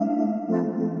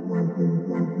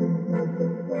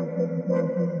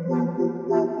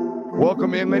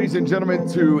Welcome in, ladies and gentlemen,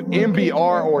 to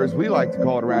MBR, or as we like to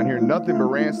call it around here, Nothing But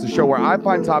Rants, the show where I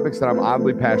find topics that I'm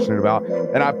oddly passionate about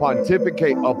and I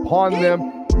pontificate upon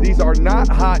them. These are not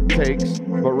hot takes,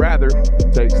 but rather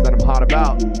takes that I'm hot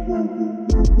about.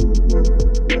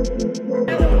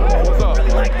 What's up?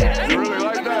 You like that? You really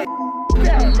like that?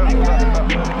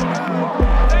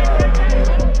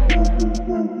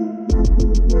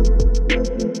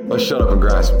 Let's shut up and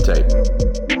grind some tape.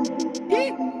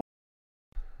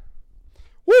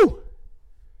 Woo!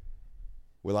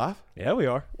 We live? Yeah, we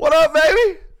are. What up,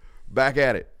 baby? Back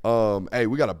at it. Hey,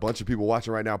 we got a bunch of people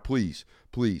watching right now. Please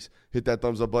hit that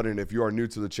thumbs up button. If you are new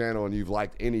to the channel and you've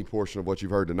liked any portion of what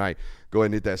you've heard tonight, go ahead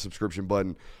and hit that subscription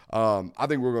button. I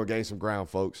think we're going to gain some ground,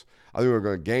 folks. I think we're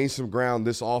going to gain some ground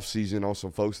this offseason on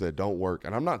some folks that don't work.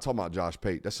 And I'm not talking about Josh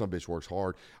Pate. That son of a bitch works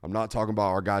hard. I'm not talking about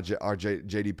our guy,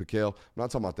 JD Piquel. I'm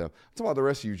not talking about them. I'm talking about the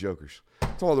rest of you jokers. I'm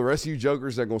talking about the rest of you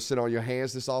jokers that are going to sit on your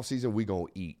hands this offseason. We going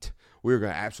to eat. We're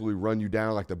going to absolutely run you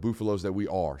down like the Buffaloes that we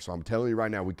are. So I'm telling you right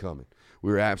now, we coming.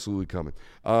 We're absolutely coming.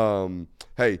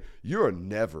 Hey, you are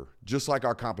never, just like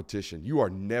our competition, you are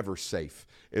never safe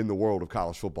in the world of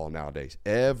college football nowadays.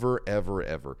 Ever, ever,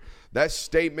 ever. That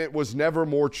statement was never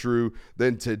more true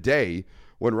than today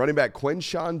when running back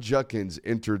Quinshon Judkins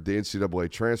entered the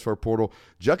NCAA transfer portal.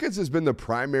 Judkins has been the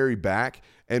primary back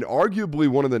and arguably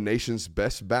one of the nation's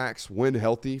best backs when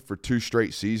healthy for 2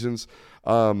 straight seasons.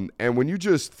 And when you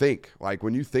just think, like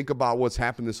when you think about what's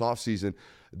happened this offseason,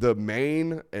 the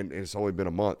main, and it's only been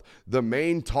a month, the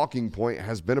main talking point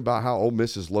has been about how Ole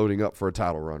Miss is loading up for a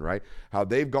title run, right? How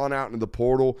they've gone out into the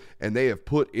portal and they have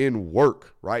put in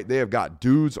work, right? They have got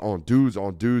dudes on dudes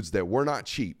on dudes that were not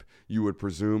cheap, you would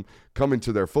presume, coming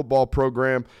to their football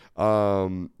program.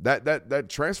 That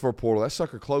transfer portal, that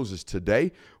sucker closes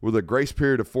today with a grace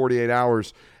period of 48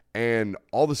 hours. And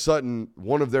all of a sudden,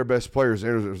 one of their best players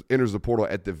enters the portal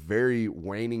at the very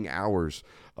waning hours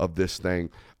of this thing.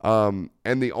 And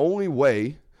the only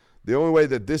way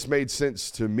that this made sense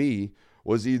to me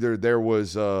was either there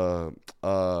was a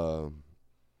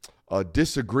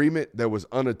disagreement that was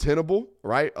unattainable,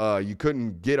 right? You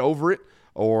couldn't get over it,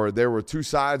 or there were two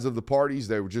sides of the parties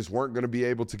that just weren't going to be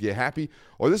able to get happy,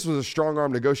 or this was a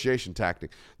strong-arm negotiation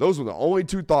tactic. Those were the only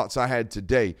two thoughts I had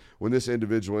today when this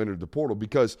individual entered the portal,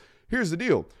 because here's the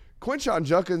deal. Quinshon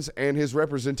Judkins and his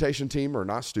representation team are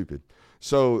not stupid.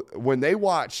 So when they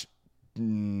watch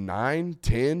 9,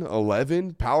 10,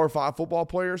 11 Power 5 football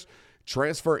players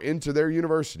transfer into their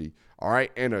university, all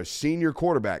right, and a senior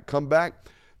quarterback come back,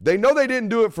 they know they didn't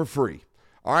do it for free.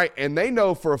 All right, and they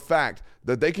know for a fact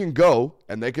that they can go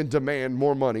and they can demand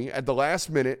more money at the last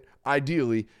minute,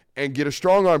 ideally, and get a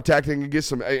strong arm tactic and get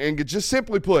some, and get, just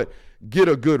simply put, get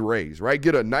a good raise, right?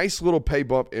 Get a nice little pay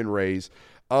bump and raise.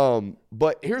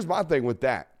 But here's my thing with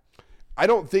that. I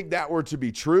don't think that were to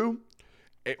be true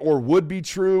or would be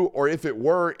true, or if it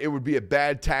were, it would be a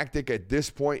bad tactic at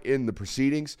this point in the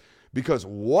proceedings, because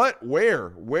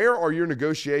where are your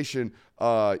negotiation,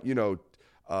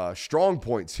 strong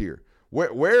points here?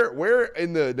 Where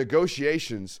in the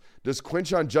negotiations does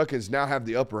Quinshon Judkins now have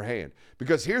the upper hand?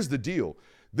 Because here's the deal.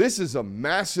 This is a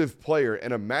massive player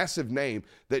and a massive name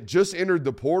that just entered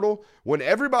the portal when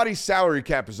everybody's salary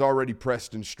cap is already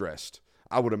pressed and stressed.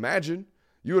 I would imagine.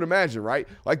 You would imagine, right?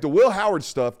 Like the Will Howard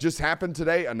stuff just happened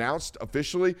today, announced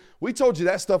officially. We told you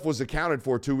that stuff was accounted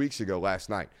for 2 weeks ago last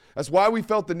night. That's why we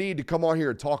felt the need to come on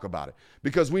here and talk about it,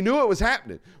 because we knew it was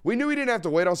happening. We knew he didn't have to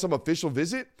wait on some official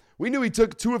visit. We knew he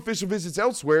took 2 official visits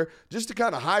elsewhere just to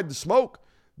kind of hide the smoke.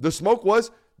 The smoke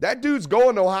was, that dude's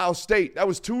going to Ohio State. That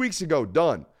was 2 weeks ago,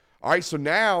 done. All right, so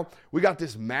now we got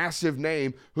this massive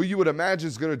name who you would imagine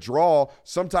is going to draw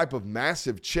some type of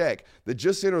massive check that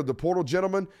just entered the portal,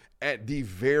 gentlemen, at the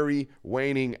very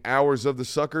waning hours of the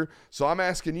sucker. So I'm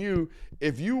asking you,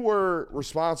 if you were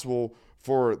responsible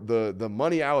for the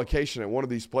money allocation at one of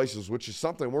these places, which is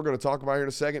something we're going to talk about here in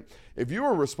a second, if you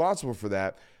were responsible for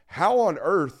that, how on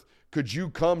earth could you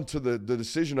come to the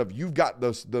decision of you've got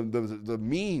the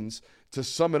means to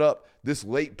sum it up, this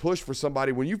late push for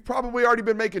somebody when you've probably already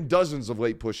been making dozens of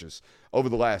late pushes over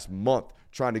the last month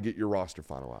trying to get your roster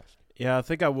finalized? Yeah, I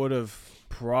think I would have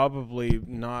probably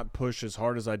not pushed as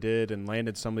hard as I did and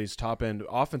landed some of these top-end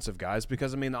offensive guys,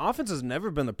 because, I mean, the offense has never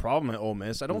been the problem at Ole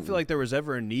Miss. I don't feel like there was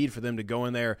ever a need for them to go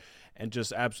in there and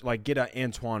just get an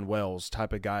Antoine Wells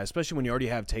type of guy, especially when you already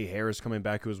have Tay Harris coming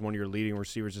back, who was one of your leading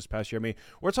receivers this past year. I mean,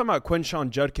 we're talking about Quinshon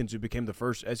Judkins, who became the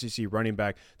first SEC running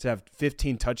back to have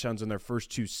 15 touchdowns in their first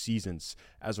 2 seasons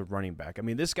as a running back. I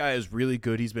mean, this guy is really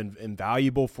good. He's been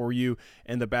invaluable for you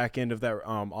in the back end of that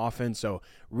offense. So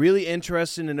really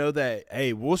interesting to know that,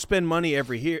 hey, we'll spend money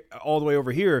all the way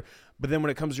over here, But then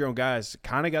when it comes to your own guys,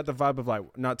 kind of got the vibe of like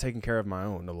not taking care of my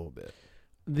own a little bit.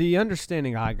 The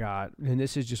understanding I got, and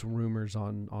this is just rumors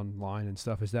online and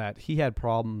stuff, is that he had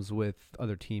problems with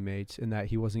other teammates and that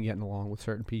he wasn't getting along with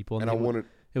certain people. And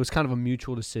it was kind of a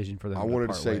mutual decision for them. I wanted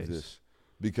to save this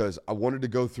because I wanted to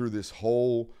go through this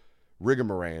whole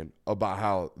rigmarole about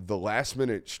how the last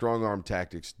minute strong arm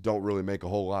tactics don't really make a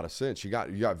whole lot of sense. You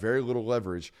got very little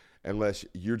leverage unless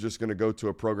you're just going to go to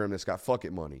a program that's got fuck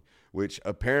it money, which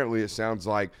apparently it sounds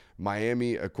like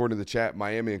Miami, according to the chat,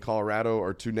 Miami and Colorado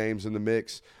are two names in the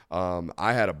mix.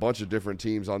 I had a bunch of different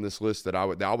teams on this list that I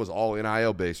was all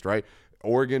NIL based, right?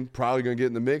 Oregon probably going to get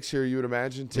in the mix here, you would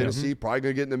imagine. Tennessee probably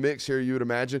going to get in the mix here, you would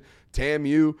imagine.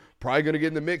 TAMU probably going to get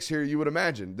in the mix here, you would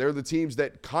imagine. They're the teams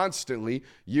that constantly,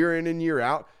 year in and year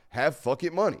out, have fuck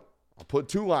it money. I'll put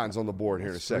 2 lines on the board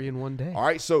here in a second. 3 in one day. All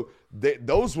right, so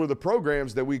those were the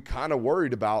programs that we kind of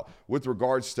worried about with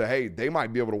regards to, hey, they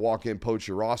might be able to walk in, poach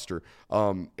your roster,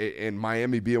 and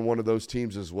Miami being one of those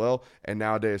teams as well, and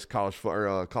nowadays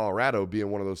Colorado being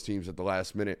one of those teams at the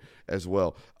last minute as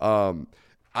well.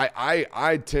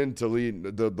 I tend to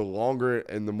lean the longer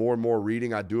and the more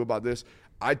reading I do about this,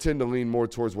 I tend to lean more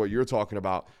towards what you're talking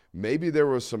about. Maybe there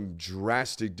was some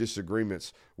drastic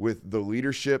disagreements with the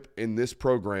leadership in this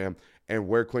program and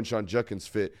where Quinshon Judkins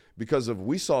fit because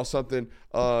we saw something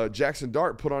Jackson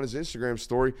Dart put on his Instagram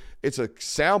story. It's a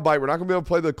soundbite. We're not going to be able to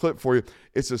play the clip for you.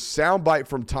 It's a soundbite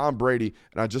from Tom Brady,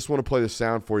 and I just want to play the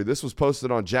sound for you. This was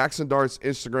posted on Jackson Dart's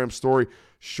Instagram story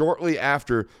shortly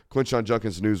after Quinshon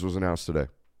Judkins' news was announced today.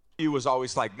 Was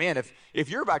always like, man, if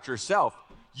you're about yourself,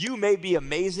 you may be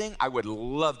amazing. I would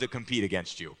love to compete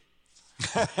against you.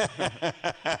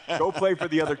 Go play for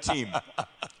the other team.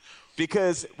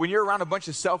 Because when you're around a bunch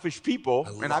of selfish people,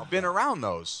 and I've been around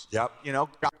those, you know.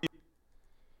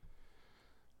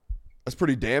 That's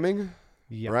pretty damning,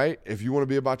 right? If you want to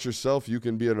be about yourself, you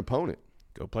can be an opponent.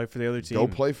 Go play for the other team. Go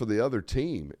play for the other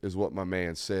team is what my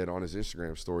man said on his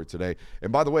Instagram story today.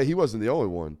 And by the way, he wasn't the only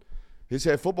one. His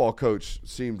head football coach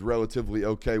seemed relatively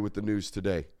okay with the news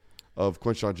today of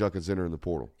Quinshon Judkins entering the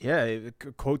portal. Yeah,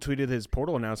 quote tweeted his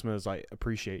portal announcement as like,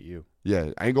 appreciate you.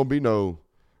 Yeah, ain't going to be no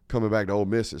coming back to Ole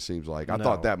Miss, it seems like. I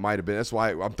thought that might have been. That's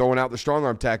why I'm throwing out the strong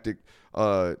arm tactic,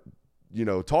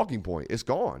 talking point. It's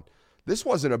gone. This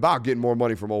wasn't about getting more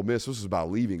money from Ole Miss. This was about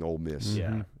leaving Ole Miss.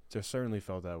 Yeah, it certainly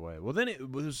felt that way. Well, then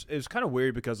it was kind of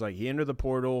weird because like he entered the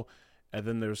portal. And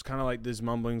then there's kind of like these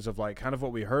mumblings of like kind of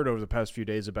what we heard over the past few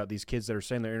days about these kids that are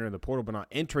saying they're entering the portal but not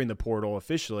entering the portal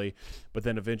officially. But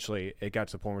then eventually it got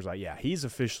to the point where it's like, yeah, he's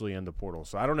officially in the portal.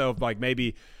 So I don't know if like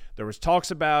maybe there was talks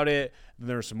about it, then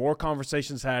there were some more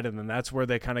conversations had, and then that's where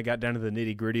they kind of got down to the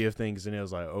nitty-gritty of things. And it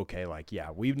was like, okay, like,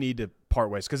 yeah, we need to part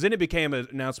ways. Because then it became an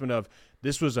announcement of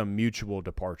this was a mutual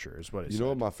departure is what it said. You know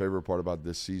what my favorite part about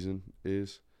this season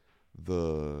is?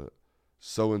 The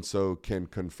so-and-so can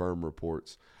confirm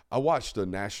reports. I watched a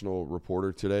national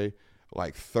reporter today,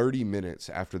 like 30 minutes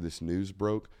after this news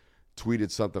broke,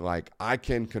 tweeted something like, I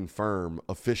can confirm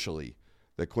officially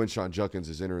that Quinshon Judkins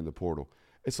is entering the portal.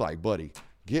 It's like, buddy,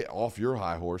 get off your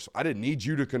high horse. I didn't need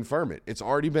you to confirm it. It's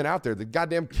already been out there. The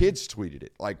goddamn kids tweeted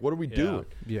it. Like, what are we doing?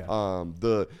 Yeah.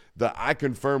 The I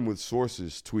confirm with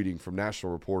sources tweeting from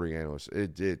national reporting analysts,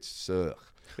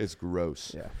 it's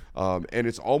gross. Yeah. And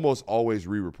it's almost always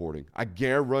re-reporting. I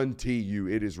guarantee you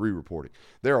it is re-reporting.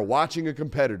 They're watching a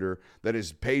competitor that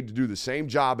is paid to do the same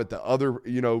job at the other,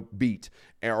 beat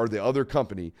or the other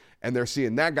company, and they're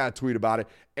seeing that guy tweet about it.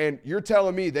 And you're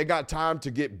telling me they got time to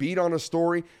get beat on a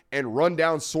story and run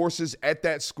down sources at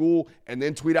that school and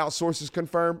then tweet out sources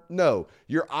confirmed? No.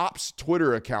 Your ops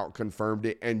Twitter account confirmed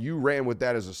it, and you ran with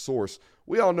that as a source.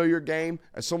 We all know your game.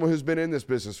 As someone who's been in this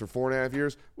business for 4.5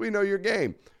 years, we know your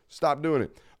game. Stop doing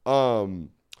it.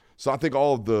 So I think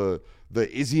all of the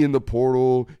is he in the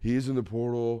portal? He is in the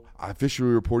portal. I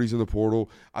officially report he's in the portal.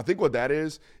 I think what that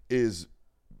is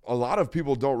a lot of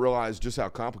people don't realize just how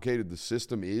complicated the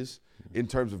system is in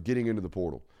terms of getting into the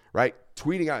portal, right?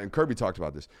 Tweeting out, and Kirby talked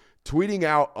about this, tweeting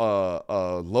out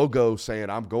a logo saying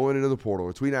I'm going into the portal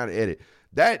or tweeting out an edit.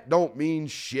 That don't mean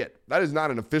shit. That is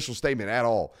not an official statement at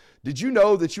all. Did you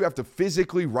know that you have to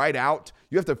physically write out?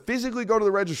 You have to physically go to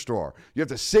the registrar. You have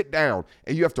to sit down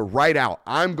and you have to write out,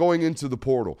 I'm going into the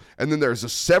portal. And then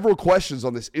there's several questions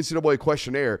on this NCAA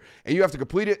questionnaire, and you have to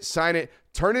complete it, sign it,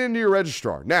 turn it into your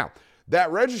registrar. Now,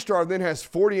 that registrar then has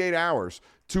 48 hours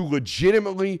to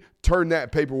legitimately turn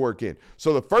that paperwork in.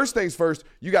 So the first things first,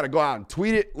 you got to go out and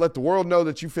tweet it, let the world know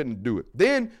that you finna do it.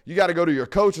 Then you got to go to your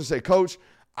coach and say, Coach,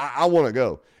 I want to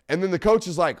go. And then the coach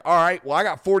is like, all right, well, I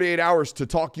got 48 hours to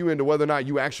talk you into whether or not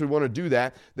you actually want to do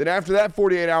that. Then after that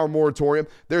 48-hour moratorium,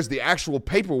 there's the actual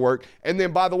paperwork. And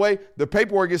then, by the way, the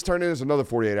paperwork gets turned in as another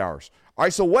 48 hours. All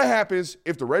right, so what happens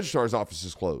if the registrar's office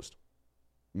is closed?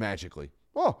 Magically.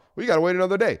 Oh, we got to wait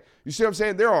another day. You see what I'm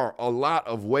saying? There are a lot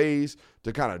of ways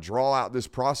to kind of draw out this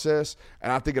process.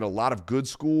 And I think in a lot of good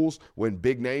schools, when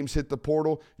big names hit the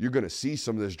portal, you're going to see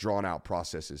some of this drawn out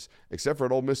processes. Except for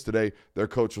at Ole Miss today, their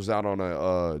coach was out on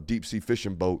a deep sea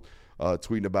fishing boat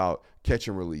tweeting about catch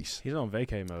and release. He's on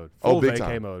vacay mode. Full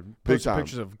vacay mode. Posting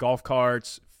pictures of golf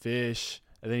carts, fish,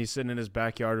 and then he's sitting in his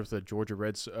backyard with the Georgia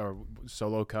Red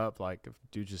Solo Cup. Like,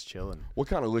 dude just chilling. What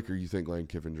kind of liquor you think Lane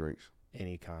Kiffin drinks?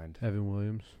 Any kind. Evan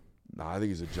Williams. Nah, I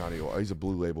think he's a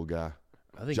Blue Label guy.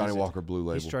 I think Johnny Walker Blue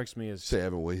Label. He strikes me as... Say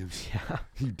Evan Williams. Yeah.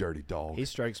 You dirty dog. He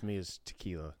strikes me as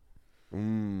tequila.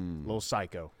 Little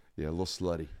psycho. Yeah, a little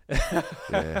slutty.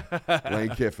 Yeah.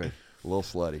 Lane Kiffin, a little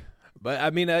slutty. But, I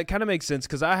mean, it kind of makes sense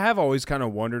because I have always kind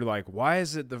of wondered, like, why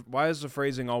is the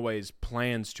phrasing always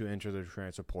plans to enter the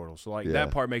transfer portal? So, like,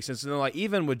 that part makes sense. And then, like,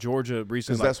 even with Georgia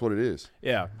recently. Because that's what it is.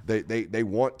 Yeah. They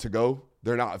want to go.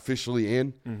 They're not officially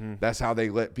in. Mm-hmm. That's how they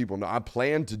let people know. I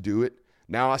plan to do it.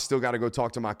 Now I still got to go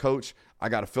talk to my coach. I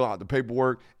got to fill out the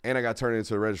paperwork, and I got to turn it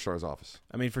into the registrar's office.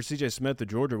 I mean, for C.J. Smith, the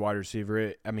Georgia wide receiver,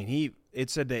 it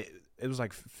said that it was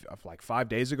like 5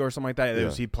 days ago or something like that.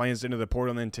 Yeah. He plans to enter the portal,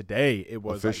 and then today it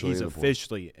was he's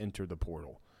officially entered the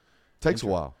portal. Takes a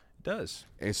while. It does,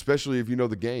 and especially if you know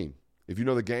the game. If you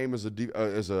know the game as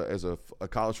a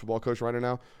college football coach right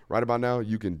about now,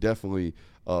 you can definitely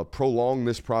prolong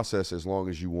this process as long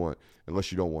as you want, unless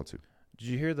you don't want to. Did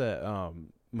you hear that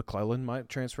McClellan might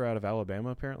transfer out of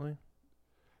Alabama? Apparently,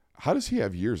 how does he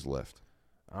have years left?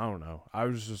 I don't know. I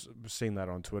was just seeing that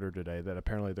on Twitter today that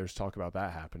apparently there's talk about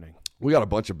that happening. We got a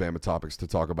bunch of Bama topics to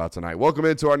talk about tonight. Welcome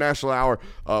into our National Hour.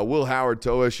 Will Howard to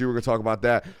OSU. We're going to talk about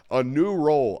that. A new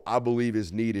role, I believe,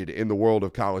 is needed in the world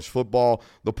of college football.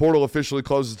 The portal officially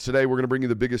closes today. We're going to bring you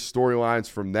the biggest storylines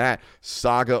from that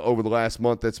saga over the last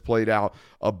month that's played out.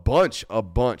 A bunch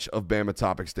of Bama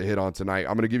topics to hit on tonight.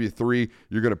 I'm going to give you 3.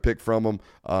 You're going to pick from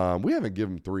them. We haven't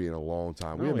given 3 in a long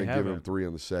time. We haven't given them 3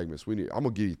 in the segments. I'm going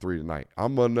to give you 3 tonight.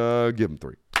 I'm going to give them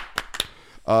 3.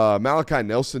 Malachi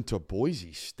Nelson to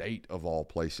Boise State, of all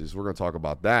places. We're going to talk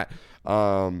about that.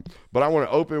 But I want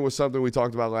to open with something we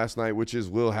talked about last night, which is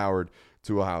Will Howard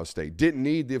to Ohio State. Didn't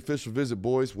need the official visit,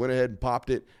 boys. Went ahead and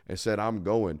popped it and said, I'm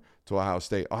going to Ohio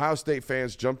State. Ohio State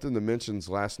fans jumped in the mentions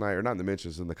last night, or not in the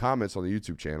mentions, in the comments on the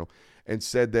YouTube channel, and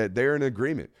said that they're in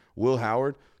agreement. Will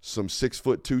Howard, some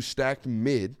 6'2" stacked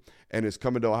mid, and is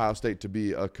coming to Ohio State to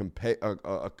be a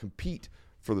compete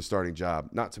for the starting job,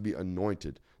 not to be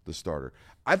anointed the starter.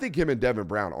 I think him and Devin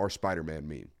Brown are Spider-Man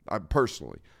meme.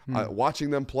 Personally,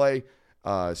 watching them play,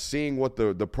 seeing what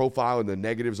the profile and the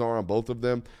negatives are on both of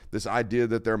them, this idea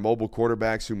that they're mobile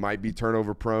quarterbacks who might be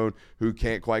turnover prone, who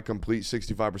can't quite complete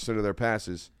 65% of their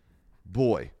passes,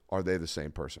 boy, are they the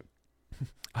same person.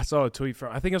 I saw a tweet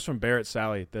I think it was from Barrett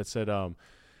Sally that said,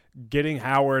 getting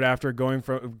Howard after going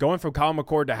from Colin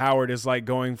McCord to Howard is like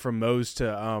going from Moe's to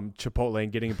Chipotle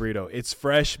and getting a burrito. It's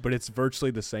fresh, but it's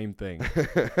virtually the same thing.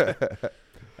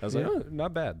 I was like, oh,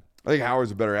 not bad. I think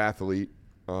Howard's a better athlete.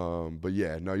 But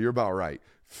yeah, no, you're about right.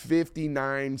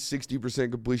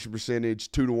 60% completion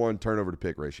percentage, 2-to-1 turnover to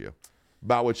pick ratio.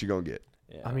 About what you're going to get.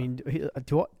 Yeah. I mean,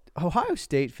 Ohio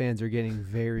State fans are getting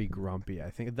very grumpy,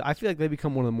 I think. I feel like they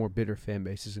become one of the more bitter fan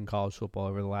bases in college football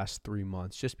over the last 3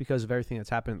 months just because of everything that's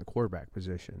happened in the quarterback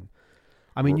position.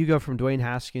 I mean, you go from Dwayne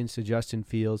Haskins to Justin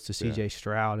Fields to C.J.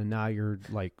 Stroud, and now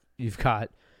you've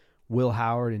got Will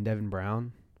Howard and Devin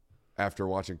Brown. After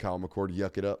watching Kyle McCord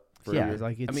yuck it up.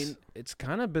 It's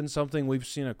kind of been something we've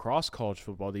seen across college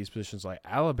football, these positions. Like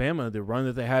Alabama, the run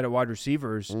that they had at wide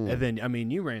receivers, and then,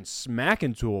 you ran smack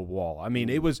into a wall. I mean,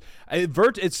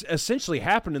 it's essentially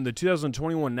happened in the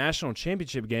 2021 National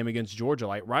Championship game against Georgia.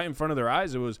 Like, right in front of their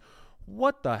eyes, it was,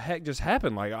 what the heck just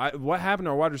happened? Like, what happened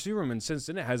to our wide receiver room? And since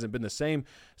then, it hasn't been the same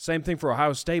thing for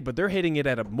Ohio State, but they're hitting it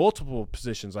at multiple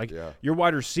positions. Like, your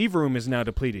wide receiver room is now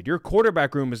depleted. Your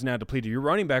quarterback room is now depleted. Your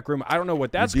running back room, I don't know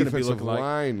what that's going to be looking like.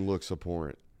 Defensive line looks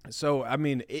abhorrent. So, I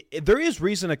mean, there is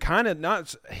reason to kind of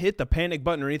not hit the panic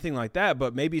button or anything like that,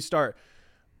 but maybe start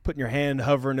putting your hand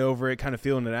hovering over it, kind of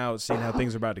feeling it out, seeing how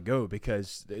things are about to go,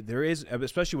 because there is,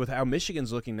 especially with how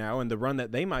Michigan's looking now and the run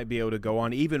that they might be able to go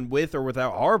on, even with or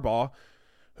without Harbaugh,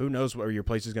 who knows where your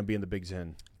place is going to be in the Big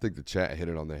Ten. I think the chat hit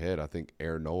it on the head. I think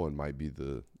Aaron Nolan might be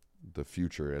the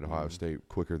future at Ohio State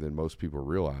quicker than most people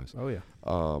realize. Oh, yeah.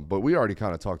 But we already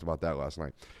kind of talked about that last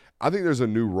night. I think there's a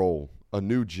new role, a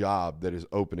new job that is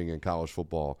opening in college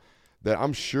football that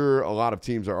I'm sure a lot of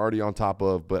teams are already on top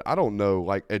of, but I don't know.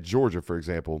 Like at Georgia, for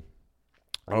example,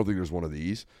 I don't think there's one of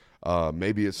these.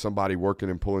 Maybe it's somebody working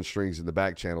and pulling strings in the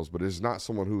back channels, but it's not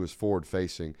someone who is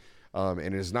forward-facing,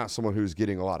 and it's not someone who's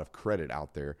getting a lot of credit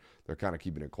out there. They're kind of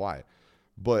keeping it quiet.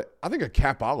 But I think a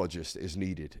capologist is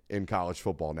needed in college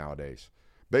football nowadays.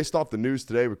 Based off the news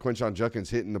today with Quinshon Judkins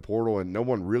hitting the portal and no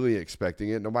one really expecting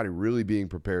it, nobody really being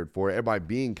prepared for it, everybody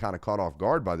being kind of caught off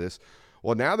guard by this,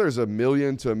 well, now there's $1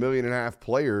 million to $1.5 million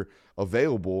player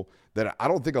available that I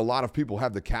don't think a lot of people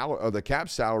have the cap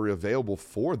salary available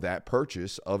for that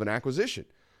purchase of an acquisition.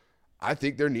 I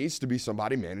think there needs to be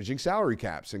somebody managing salary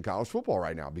caps in college football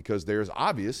right now because there is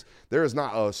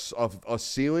not a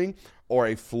ceiling or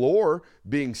a floor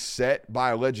being set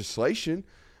by legislation,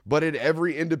 but at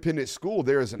every independent school,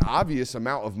 there is an obvious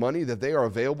amount of money that they are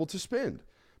available to spend,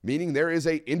 meaning there is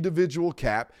an individual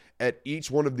cap at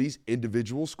each one of these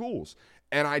individual schools.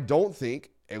 And I don't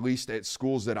think, at least at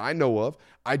schools that I know of,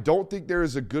 I don't think there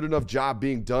is a good enough job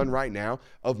being done right now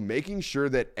of making sure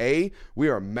that A, we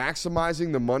are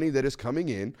maximizing the money that is coming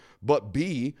in, but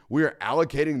B, we are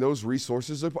allocating those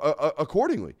resources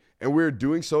accordingly. And we are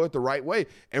doing so at the right way.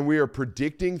 And we are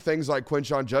predicting things like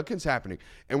Quinshon Judkins happening.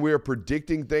 And we are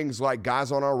predicting things like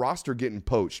guys on our roster getting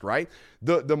poached, right?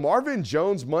 The Marvin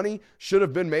Jones money should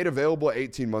have been made available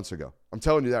 18 months ago. I'm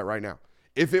telling you that right now.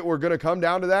 If it were going to come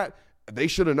down to that, they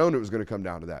should have known it was going to come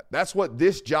down to that. That's what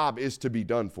this job is to be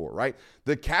done for, right?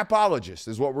 The capologist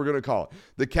is what we're going to call it.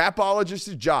 The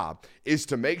capologist's job is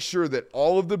to make sure that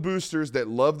all of the boosters that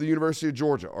love the University of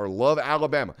Georgia or love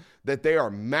Alabama, that they are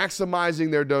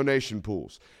maximizing their donation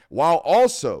pools while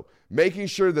also making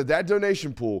sure that that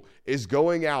donation pool is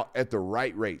going out at the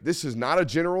right rate. This is not a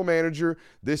general manager,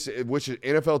 which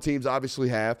NFL teams obviously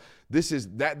have. This is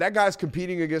that guy's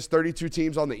competing against 32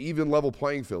 teams on the even level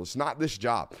playing field. It's not this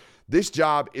job. This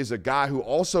job is a guy who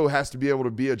also has to be able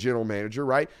to be a general manager,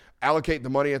 right? Allocate the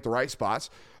money at the right spots.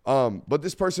 But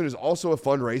this person is also a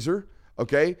fundraiser,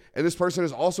 okay? And this person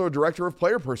is also a director of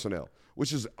player personnel,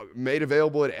 which is made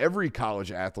available at every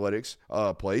college athletics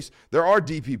place. There are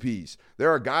DPPs. There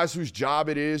are guys whose job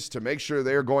it is to make sure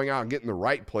they're going out and getting the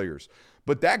right players.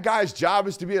 But that guy's job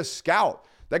is to be a scout.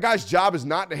 That guy's job is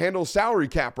not to handle salary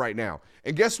cap right now.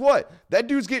 And guess what? That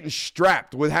dude's getting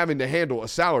strapped with having to handle a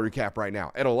salary cap right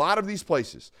now at a lot of these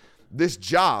places. This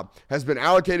job has been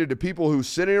allocated to people who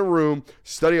sit in a room,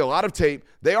 study a lot of tape.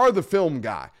 They are the film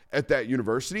guy at that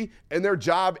university, and their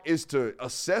job is to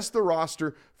assess the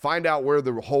roster, find out where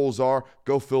the holes are,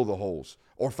 go fill the holes,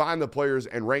 or find the players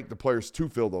and rank the players to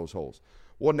fill those holes.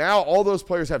 Well, now all those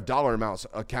players have dollar amounts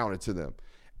accounted to them.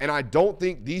 And I don't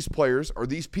think these players or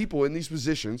these people in these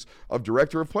positions of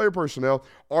director of player personnel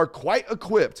are quite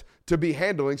equipped to be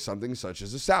handling something such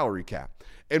as a salary cap.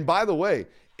 And by the way,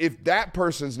 if that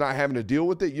person's not having to deal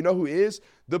with it, you know who is?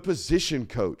 The position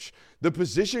coach. The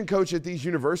position coach at these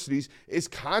universities is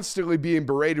constantly being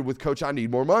berated with, Coach, I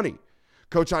need more money.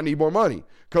 Coach, I need more money.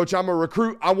 Coach, I'm a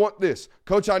recruit. I want this.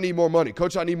 Coach, I need more money.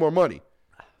 Coach, I need more money.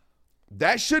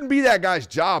 That shouldn't be that guy's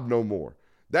job no more.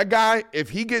 That guy, if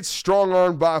he gets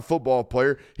strong-armed by a football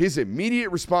player, his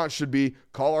immediate response should be,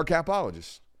 call our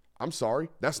capologist. I'm sorry.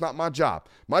 That's not my job.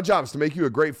 My job is to make you a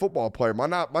great football player.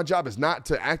 My job is not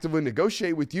to actively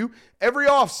negotiate with you every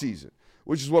offseason,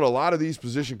 which is what a lot of these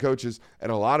position coaches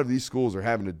and a lot of these schools are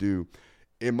having to do.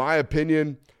 In my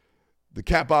opinion, the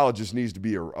capologist needs to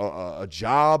be a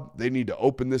job. They need to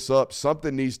open this up.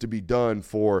 Something needs to be done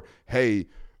for, hey,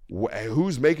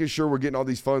 who's making sure we're getting all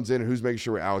these funds in and who's making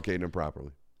sure we're allocating them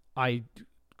properly? I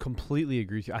completely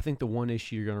agree with you. I think the one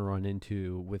issue you're going to run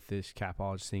into with this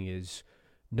capologist thing is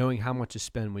knowing how much to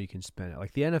spend when you can spend it.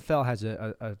 Like the NFL has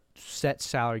a set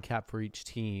salary cap for each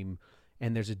team,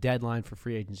 and there's a deadline for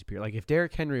free agency period. Like if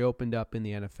Derrick Henry opened up in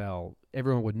the NFL,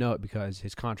 everyone would know it because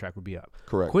his contract would be up.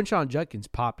 Correct. Quinshon Judkins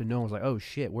popped and no one was like, oh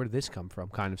shit, where did this come from?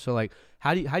 Kind of. So like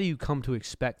how do you come to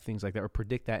expect things like that or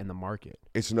predict that in the market?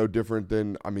 It's no different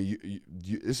than, I mean,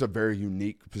 it's a very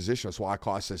unique position. That's why I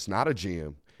call it, it's not a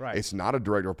GM. Right. It's not a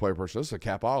director of player person. It's a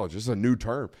capologist. It's a new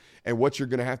term. And what you're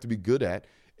going to have to be good at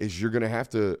is you're going to have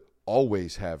to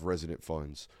always have resident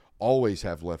funds, always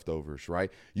have leftovers, right?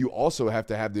 You also have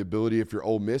to have the ability, if you're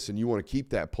Ole Miss and you want to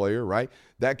keep that player, right?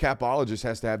 That capologist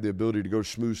has to have the ability to go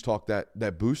schmooze talk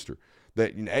that booster.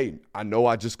 That, hey, I know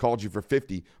I just called you for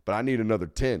 50, but I need another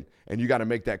 10. And you got to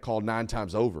make that call 9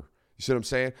 times over. You see what I'm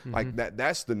saying? Mm-hmm. Like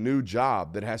that's the new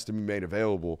job that has to be made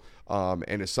available,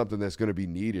 and it's something that's going to be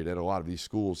needed at a lot of these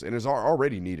schools, and is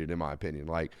already needed, in my opinion.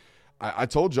 Like I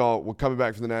told y'all, we're coming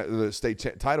back from the state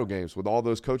title games with all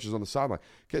those coaches on the sideline.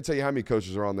 Can't tell you how many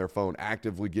coaches are on their phone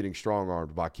actively getting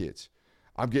strong-armed by kids.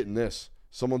 I'm getting this.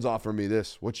 Someone's offering me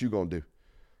this. What you going to do?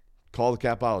 Call the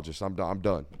capologist. I'm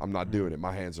done. I'm not doing it.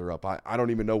 My hands are up. I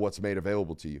don't even know what's made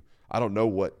available to you. I don't know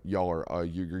what y'all are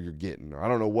you're getting. I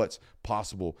don't know what's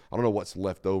possible. I don't know what's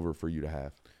left over for you to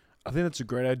have. I think that's a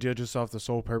great idea just off the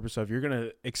sole purpose of you're going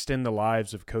to extend the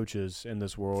lives of coaches in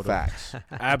this world. Facts.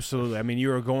 Absolutely. I mean,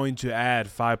 you are going to add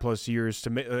 5+ years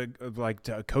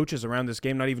to coaches around this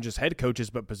game, not even just head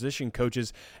coaches, but position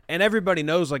coaches. And everybody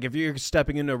knows, like, if you're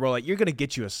stepping into a role, like, you're going to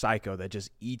get you a psycho that just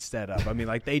eats that up. I mean,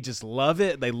 like, they just love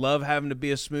it. They love having to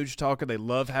be a smooch talker. They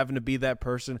love having to be that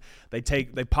person. They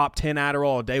pop 10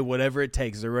 Adderall a day, whatever it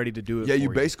takes. They're ready to do it. Yeah,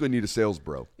 you basically need a sales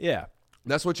bro. Yeah.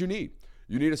 That's what you need.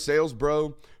 You need a sales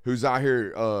bro who's out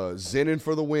here zenning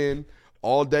for the win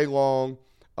all day long.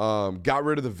 Got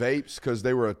rid of the vapes because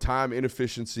they were a time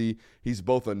inefficiency. He's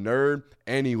both a nerd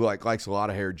and he likes a lot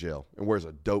of hair gel and wears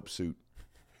a dope suit.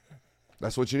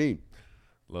 That's what you need.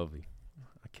 Lovely.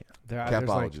 I can't. There's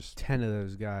like 10 of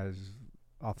those guys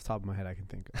off the top of my head I can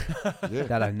think of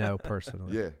that I know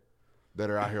personally. Yeah, that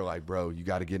are out here like, bro, you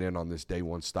got to get in on this day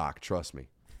one stock. Trust me.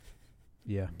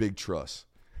 Yeah. Big trust.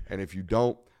 And if you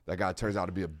don't, that guy turns out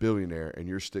to be a billionaire, and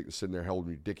you're sitting there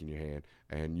holding your dick in your hand,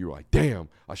 and you're like, damn,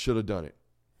 I should have done it.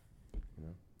 You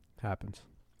know? Happens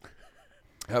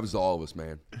to all of us,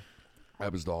 man.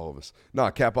 Happens to all of us. No,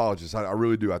 capologist, I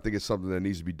really do. I think it's something that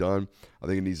needs to be done. I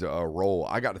think it needs a role.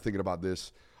 I got to thinking about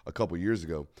this a couple years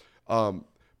ago.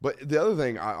 But the other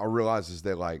thing I realized is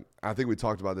that, like, I think we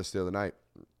talked about this the other night.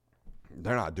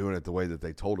 They're not doing it the way that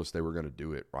they told us they were going to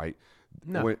do it, right?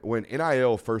 No. When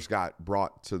NIL first got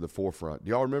brought to the forefront,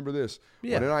 do y'all remember this?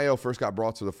 Yeah. When NIL first got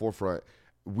brought to the forefront,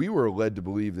 we were led to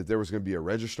believe that there was going to be a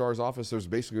registrar's office. There's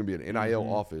basically going to be an NIL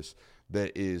office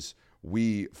that is,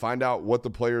 we find out what the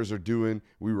players are doing.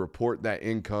 We report that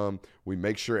income. We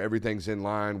make sure everything's in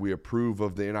line. We approve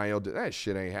of the NIL. That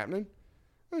shit ain't happening.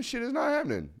 That shit is not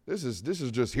happening. This is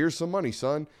just, here's some money,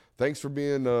 son. Thanks for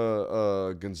being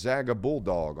a Gonzaga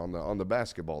Bulldog on the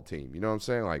basketball team. You know what I'm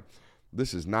saying? Like,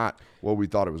 this is not what we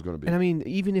thought it was going to be. And I mean,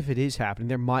 even if it is happening,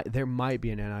 there might be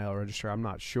an NIL registrar. I'm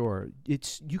not sure.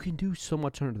 You can do so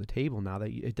much under the table now that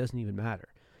it doesn't even matter.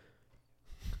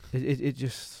 It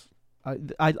just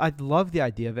I love the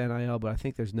idea of NIL, but I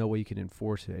think there's no way you can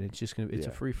enforce it. It's just it's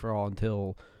a free for all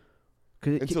until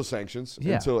sanctions,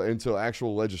 until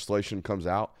actual legislation comes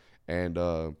out, and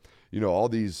all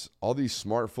these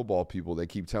smart football people, they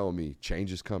keep telling me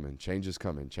change is coming.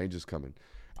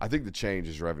 I think the change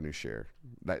is revenue share.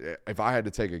 If I had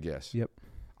to take a guess,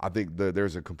 I think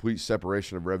there's a complete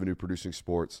separation of revenue producing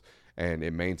sports, and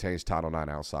it maintains Title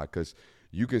IX outside, because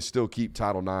you can still keep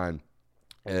Title IX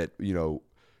at,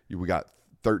 we got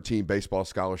 13 baseball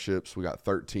scholarships, we got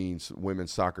 13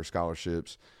 women's soccer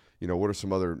scholarships. What are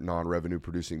some other non-revenue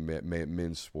producing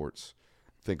men's sports?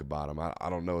 Think about them. I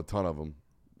don't know a ton of them.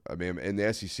 I mean, in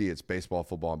the SEC, it's baseball,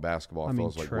 football, and basketball. I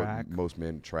mean, like what most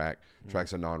men track.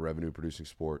 Track's a non-revenue producing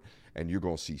sport, and you're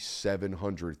going to see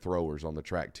 700 throwers on the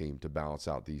track team to balance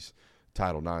out these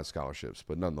Title IX scholarships.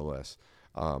 But nonetheless,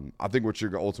 I think what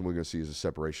you're ultimately going to see is a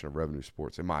separation of revenue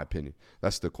sports, in my opinion.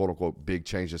 That's the quote-unquote big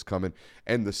change that's coming.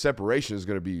 And the separation is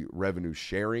going to be revenue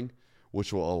sharing,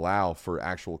 which will allow for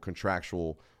actual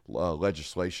contractual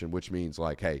legislation, which means,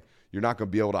 like, hey, you're not going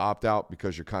to be able to opt out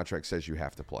because your contract says you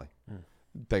have to play.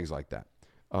 Things like that.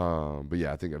 But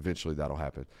yeah, I think eventually that'll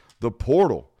happen. The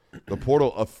portal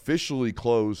officially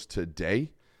closed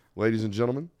today, ladies and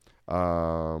gentlemen.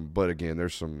 But again,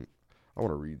 I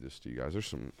want to read this to you guys.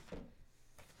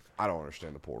 I don't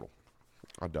understand the portal.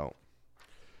 I don't.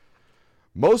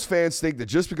 Most fans think that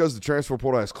just because the transfer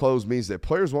portal has closed means that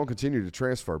players won't continue to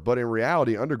transfer. But in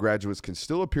reality, undergraduates can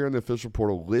still appear in the official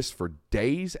portal list for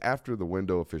days after the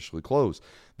window officially closed.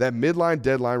 That midline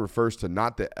deadline refers to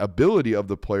not the ability of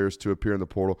the players to appear in the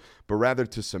portal, but rather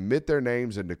to submit their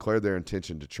names and declare their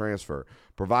intention to transfer.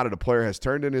 Provided a player has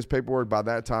turned in his paperwork by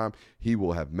that time, he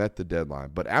will have met the deadline.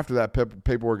 But after that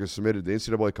paperwork is submitted, the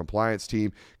NCAA compliance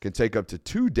team can take up to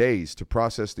 2 days to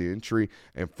process the entry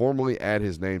and formally add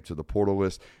his name to the portal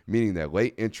list, meaning that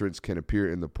late entrants can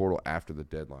appear in the portal after the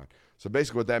deadline. So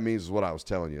basically what that means is what I was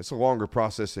telling you. It's a longer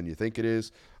process than you think it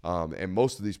is, and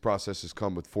most of these processes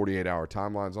come with 48-hour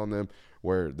timelines on them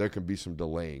where there can be some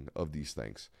delaying of these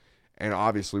things. And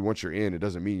obviously once you're in, it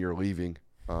doesn't mean you're leaving.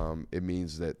 It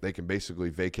means that they can basically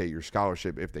vacate your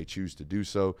scholarship if they choose to do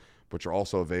so, but you're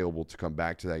also available to come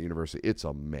back to that university. It's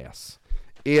a mess.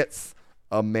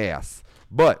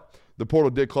 But the portal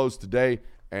did close today,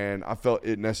 and we felt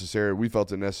it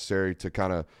necessary to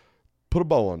kind of put a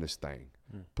bow on this thing.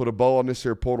 Put a bow on this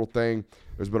here portal thing.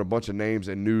 There's been a bunch of names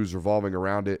and news revolving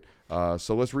around it.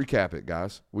 So let's recap it,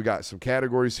 guys. We got some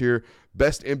categories here: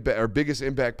 best impact or biggest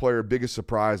impact player, biggest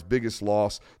surprise, biggest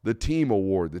loss, the team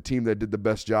award, the team that did the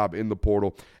best job in the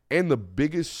portal, and the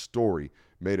biggest story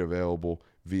made available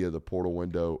via the portal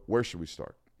window. Where should we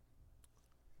start?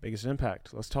 Biggest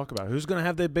impact. Let's talk about it. Who's going to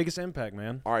have the biggest impact,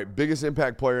 man? All right, biggest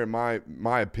impact player in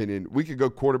my opinion. We could go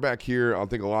quarterback here. I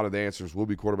think a lot of the answers will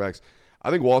be quarterbacks.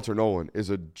 I think Walter Nolan is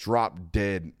a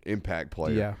drop-dead impact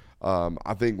player. Yeah.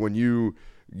 I think when you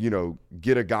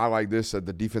get a guy like this at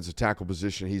the defensive tackle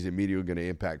position, he's immediately going to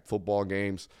impact football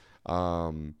games.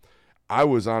 I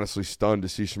was honestly stunned to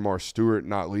see Shamar Stewart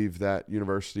not leave that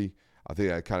university. I think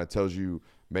that kind of tells you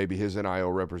maybe his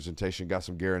NIL representation got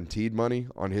some guaranteed money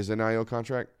on his NIL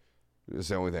contract. That's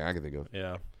the only thing I can think of.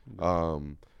 Yeah.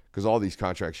 Because all these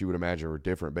contracts you would imagine were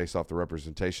different based off the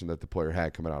representation that the player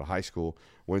had coming out of high school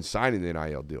when signing the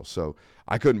NIL deal. So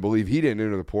I couldn't believe he didn't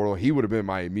enter the portal. He would have been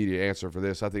my immediate answer for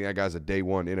this. I think that guy's a day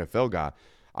one NFL guy.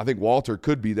 I think Walter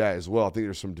could be that as well. I think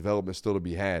there's some development still to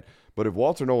be had. But if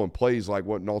Walter Nolan plays like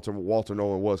what Walter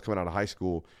Nolan was coming out of high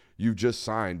school, you've just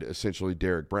signed essentially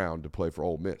Derek Brown to play for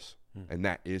Ole Miss. And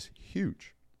that is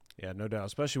huge. Yeah, no doubt,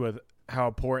 especially with how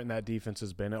important that defense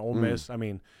has been at Ole Miss. I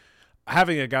mean,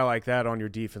 having a guy like that on your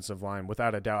defensive line,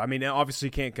 without a doubt. I mean, it obviously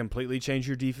can't completely change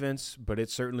your defense, but it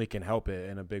certainly can help it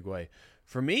in a big way.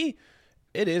 For me,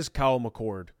 it is Kyle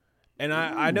McCord. And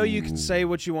I know you can say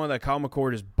what you want, that Kyle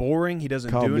McCord is boring. He doesn't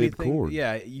do anything. McCord.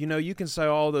 Yeah, you can say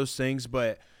all those things,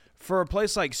 but for a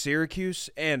place like Syracuse,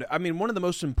 and I mean, one of the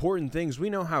most important things,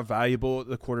 we know how valuable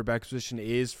the quarterback position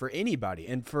is for anybody,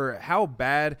 and for how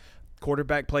bad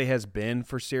quarterback play has been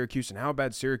for Syracuse and how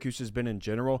bad Syracuse has been in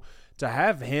general, to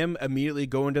have him immediately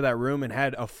go into that room and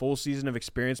had a full season of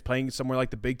experience playing somewhere like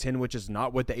the Big Ten, which is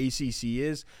not what the ACC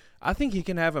is, I think he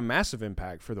can have a massive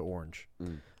impact for the Orange.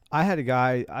 I had a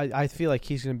guy, I feel like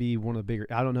he's going to be one of the bigger –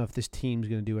 I don't know if this team's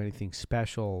going to do anything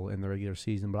special in the regular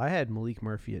season, but I had Malik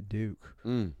Murphy at Duke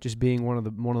just being one of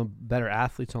the better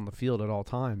athletes on the field at all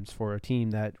times for a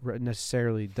team that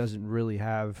necessarily doesn't really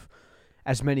have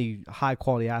as many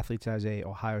high-quality athletes as a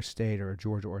Ohio State or a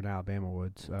Georgia or an Alabama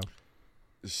would. So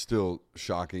it's still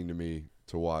shocking to me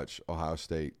to watch Ohio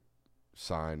State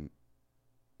sign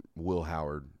Will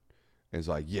Howard and it's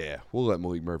like, yeah, we'll let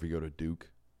Malik Murphy go to Duke.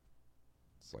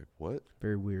 It's like, what?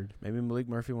 Very weird. Maybe Malik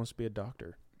Murphy wants to be a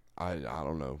doctor. I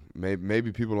don't know.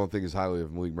 Maybe people don't think as highly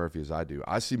of Malik Murphy as I do.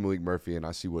 I see Malik Murphy and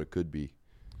I see what it could be.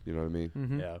 You know what I mean?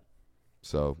 Mm-hmm. Yeah.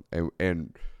 So,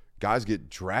 and guys get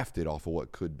drafted off of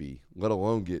what could be, let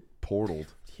alone get portaled.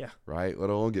 Yeah. Right? Let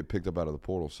alone get picked up out of the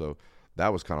portal. So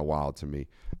that was kind of wild to me.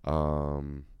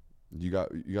 You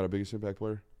got a biggest impact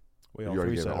player? We all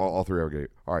three said all three are good.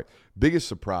 All right. Biggest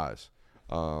surprise.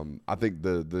 I think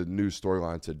the news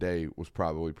storyline today was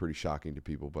probably pretty shocking to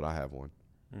people, but I have one.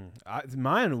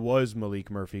 Mine was Malik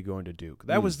Murphy going to Duke.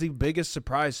 That was the biggest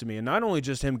surprise to me. And not only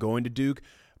just him going to Duke,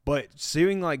 but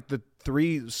seeing like the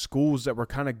three schools that were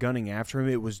kind of gunning after him.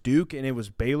 It was Duke and it was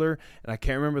Baylor, and I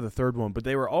can't remember the third one, but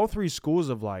they were all three schools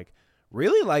of like,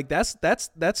 really? Like that's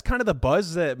kind of the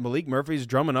buzz that Malik Murphy's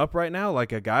drumming up right now.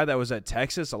 Like a guy that was at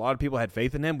Texas, a lot of people had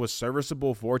faith in him, was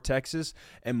serviceable for Texas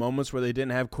in moments where they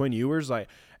didn't have Quinn Ewers. Like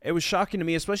it was shocking to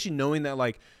me, especially knowing that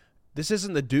like this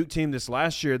isn't the Duke team this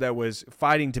last year that was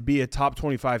fighting to be a top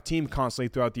 25 team constantly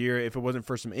throughout the year if it wasn't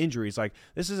for some injuries. Like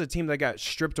this is a team that got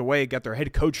stripped away, got their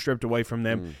head coach stripped away from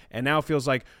them, and now feels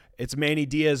like it's Manny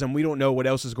Diaz and we don't know what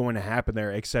else is going to happen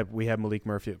there except we have Malik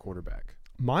Murphy at quarterback.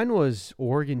 Mine was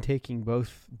Oregon taking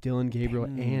both Dylan Gabriel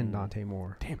and Dante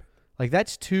Moore. Damn it. Like,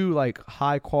 that's two, like,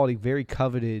 high-quality, very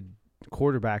coveted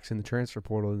quarterbacks in the transfer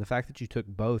portal. And the fact that you took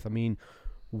both, I mean,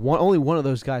 only one of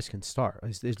those guys can start.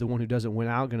 Is the one who doesn't win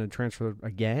out going to transfer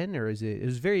again? Or is it – it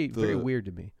was very weird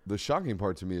to me. The shocking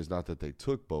part to me is not that they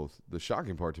took both. The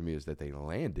shocking part to me is that they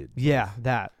landed both. Yeah,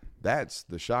 that. That's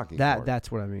the shocking part.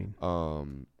 That's what I mean.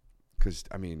 Because,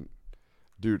 I mean,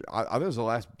 dude, that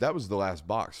was the last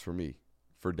box for me.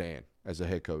 For Dan as a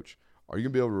head coach, are you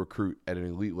going to be able to recruit at an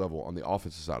elite level on the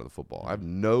offensive side of the football? I have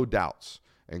no doubts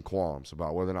and qualms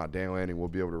about whether or not Dan Lanning will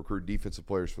be able to recruit defensive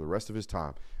players for the rest of his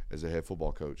time as a head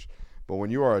football coach. But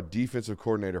when you are a defensive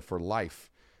coordinator for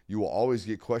life, you will always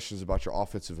get questions about your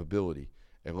offensive ability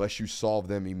unless you solve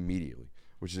them immediately,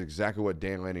 which is exactly what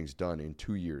Dan Lanning's done in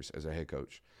 2 years as a head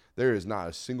coach. There is not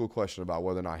a single question about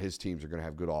whether or not his teams are going to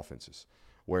have good offenses,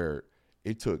 where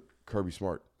it took Kirby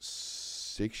Smart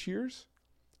 6 years?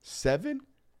 7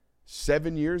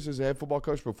 years as a head football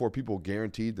coach before people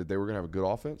guaranteed that they were going to have a good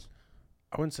offense?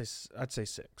 I wouldn't say – I'd say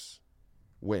 6.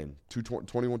 When?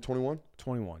 21?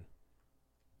 21.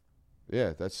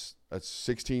 Yeah, that's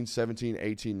 16, 17,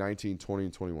 18, 19, 20,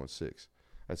 and 21, 6.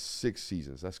 That's 6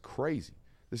 seasons. That's crazy.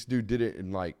 This dude did it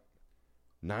in like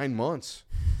 9 months.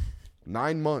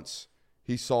 9 months.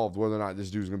 He solved whether or not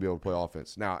this dude's going to be able to play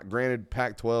offense. Now, granted,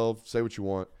 Pac-12, say what you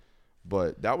want,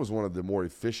 but that was one of the more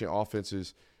efficient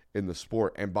offenses in the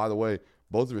sport. And by the way,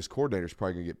 both of his coordinators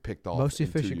probably going to get picked off. Most in 2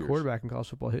 efficient years. quarterback in college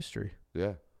football history.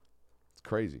 Yeah. It's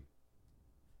crazy.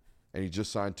 And he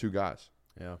just signed 2 guys.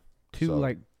 Yeah.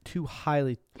 Two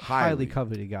highly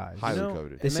coveted guys. Highly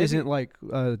coveted. This isn't like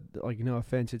no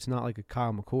offense, it's not like a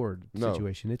Kyle McCord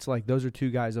situation. It's like those are 2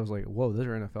 guys I was like, whoa, those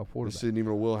are NFL quarterbacks. This isn't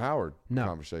even a Will Howard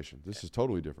conversation. This is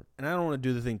totally different. And I don't want to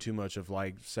do the thing too much of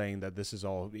like saying that this is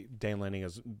all Dan Lanning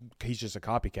he's just a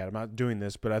copycat. I'm not doing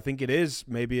this, but I think it is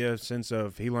maybe a sense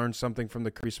of he learned something from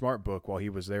the Kirby Smart book while he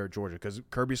was there at Georgia, because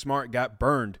Kirby Smart got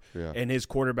burned in his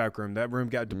quarterback room. That room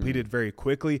got depleted very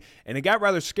quickly, and it got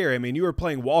rather scary. I mean, you were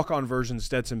playing walk-on version of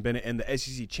Stetson Bennett in the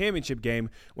SEC championship game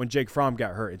when Jake Fromm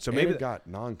got hurt, and so maybe it got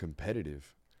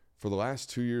non-competitive for the last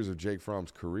 2 years of Jake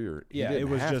Fromm's career. He it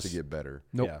was have just to get better.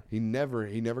 Nope. Yeah. He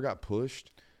never got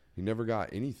pushed. He never got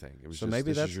anything. It was So just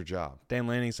maybe this is your job. Dan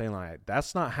Lanning saying like,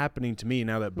 that's not happening to me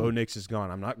now that Bo Nix is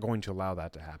gone. I'm not going to allow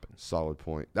that to happen. Solid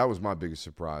point. That was my biggest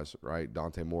surprise, right?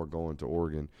 Dante Moore going to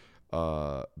Oregon.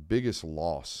 Biggest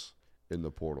loss in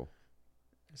the portal.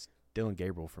 It's Dylan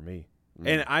Gabriel for me.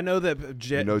 And I know that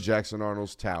Jackson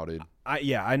Arnold's touted.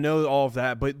 I know all of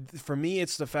that, but for me,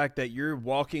 it's the fact that you're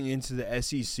walking into the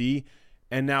SEC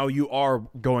and now you are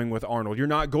going with Arnold. You're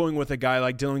not going with a guy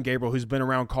like Dylan Gabriel, who's been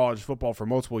around college football for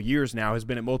multiple years now, has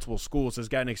been at multiple schools, has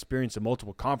gotten experience in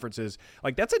multiple conferences.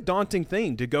 Like, that's a daunting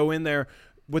thing to go in there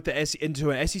with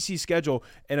into an SEC schedule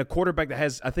and a quarterback that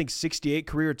has, I think, 68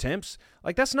 career attempts.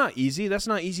 Like, that's not easy. That's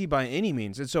not easy by any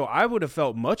means. And so I would have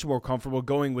felt much more comfortable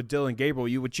going with Dylan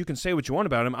Gabriel. Which you can say what you want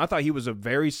about him. I thought he was a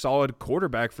very solid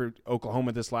quarterback for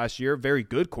Oklahoma this last year, very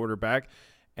good quarterback.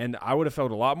 And I would have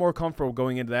felt a lot more comfortable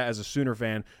going into that as a Sooner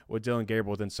fan with Dylan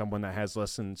Gabriel than someone that has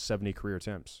less than 70 career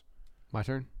attempts. My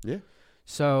turn? Yeah.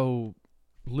 So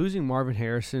losing Marvin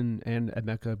Harrison and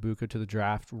Emeka Egbuka to the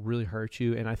draft really hurt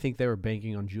you, and I think they were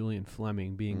banking on Julian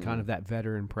Fleming being kind of that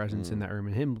veteran presence in that room,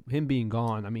 and him being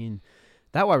gone. I mean,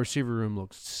 that wide receiver room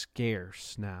looks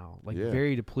scarce now,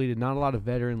 very depleted. Not a lot of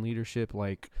veteran leadership.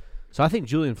 So I think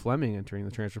Julian Fleming entering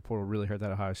the transfer portal really hurt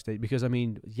that Ohio State, because I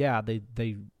mean,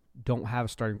 they don't have a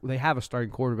starting. They have a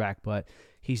starting quarterback, but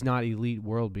he's not elite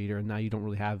world beater, and now you don't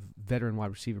really have veteran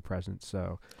wide receiver presence.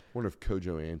 So, I wonder if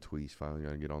Kojo Antwee's finally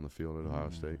going to get on the field at Ohio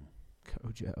State.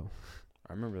 Kojo,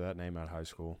 I remember that name out of high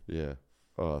school. Yeah,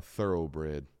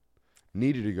 thoroughbred.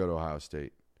 Needed to go to Ohio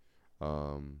State.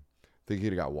 I think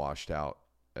he'd have got washed out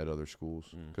at other schools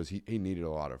because he needed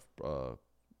a lot of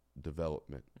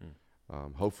development.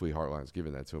 Hopefully Hartline's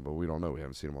giving that to him, but we don't know. We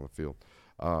haven't seen him on the field.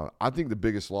 I think the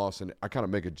biggest loss, and I kind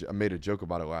of made a joke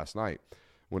about it last night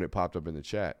when it popped up in the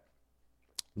chat.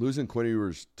 Losing Quinn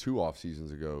Ewers 2 off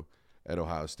seasons ago at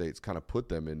Ohio State's kind of put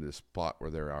them in this spot where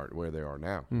they are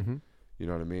now. Mm-hmm. You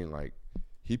know what I mean? Like,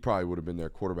 he probably would have been their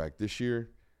quarterback this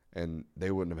year, and they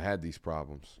wouldn't have had these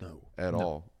problems at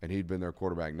all. And he'd been their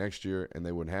quarterback next year, and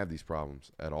they wouldn't have these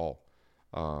problems at all.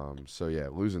 So, yeah,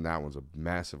 losing that one's a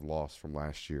massive loss from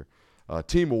last year.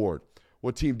 Team award.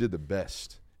 What team did the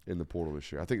best in the portal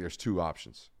this year? I think there's 2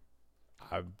 options.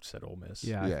 I said Ole Miss.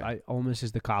 Yeah. Ole Miss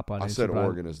is the cop-out. I said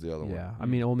Oregon is the other one. Yeah, I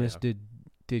mean, Ole Miss did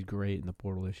great in the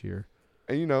portal this year.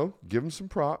 And, give him some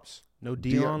props. No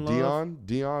Deion love?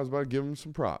 Deion is about to give him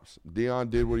some props. Deion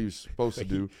did what he was supposed to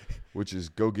do, which is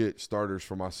go get starters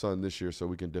for my son this year so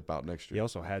we can dip out next year. He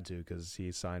also had to because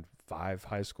he signed 5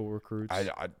 high school recruits.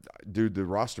 Dude, the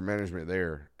roster management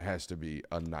there has to be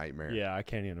a nightmare. Yeah, I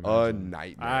can't even imagine. A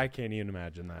nightmare. I can't even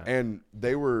imagine that. And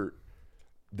they were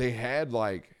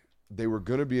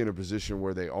going to be in a position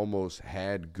where they almost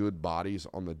had good bodies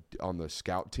on the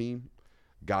scout team.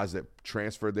 Guys that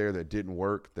transferred there that didn't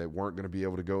work, that weren't going to be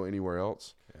able to go anywhere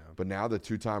else. Yeah. But now the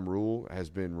 2-time rule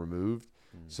has been removed.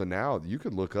 So now you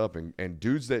can look up and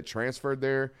dudes that transferred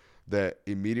there that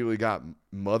immediately got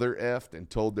mother effed and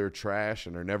told they're trash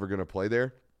and they're never going to play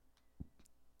there,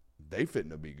 they fitting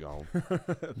to be gone.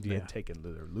 Taking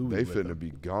their Louis. They fitting to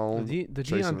be gone.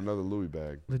 Chasing another Louis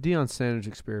bag. The Deion Sanders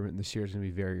experiment this year is going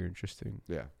to be very interesting.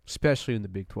 Yeah. Especially in the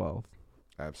Big 12.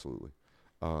 Absolutely.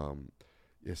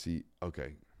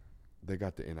 Okay. They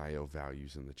got the NIL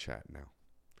values in the chat now.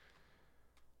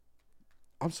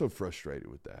 I'm so frustrated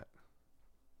with that.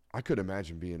 I could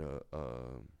imagine being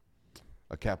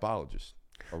a capologist,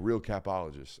 a real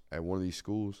capologist at one of these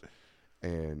schools,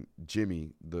 and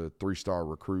Jimmy, the 3-star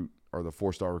recruit or the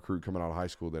 4-star recruit coming out of high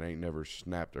school that ain't never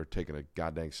snapped or taken a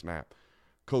goddamn snap.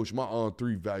 Coach, my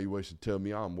on-3 valuation tell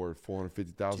me I'm worth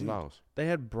 $450,000. They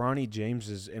had Bronny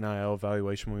James's NIL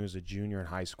valuation when he was a junior in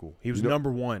high school. He was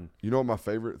number 1. You know what my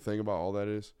favorite thing about all that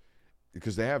is?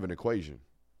 because they have an equation.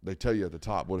 They tell you at the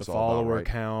top what it's all about, follower right?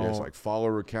 count. Yeah, it's like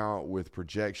follower count with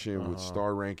projection, with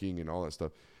star ranking, and all that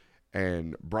stuff.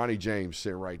 And Bronny James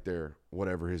sitting right there,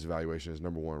 whatever his evaluation is,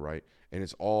 number 1, right? And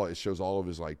it shows all of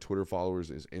his like Twitter followers,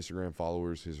 his Instagram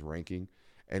followers, his ranking,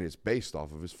 and it's based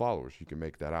off of his followers. You can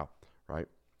make that out, right?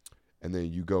 And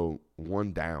then you go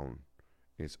one down,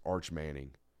 and it's Arch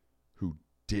Manning, who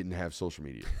didn't have social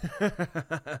media.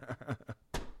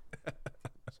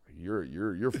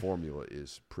 Your formula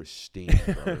is pristine,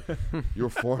 brother.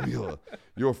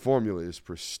 Your formula is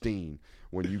pristine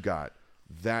when you got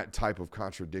that type of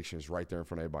contradictions right there in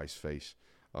front of everybody's face.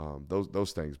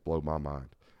 Those things blow my mind.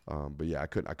 But yeah, I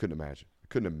couldn't imagine. I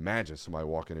couldn't imagine somebody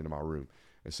walking into my room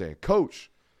and saying,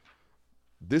 "Coach,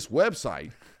 this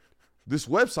website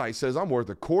says I'm worth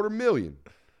 $250,000.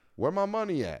 Where my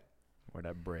money at? Where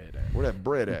that bread at? Where that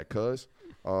bread at, cuz?"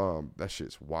 That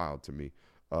shit's wild to me.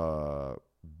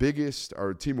 Biggest,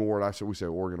 or Team Award, we say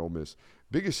Oregon Ole Miss.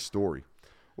 Biggest story.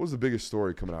 What was the biggest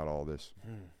story coming out of all this?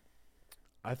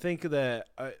 I think that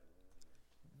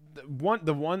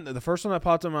the first one that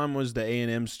popped in mind was the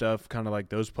A&M stuff, kind of like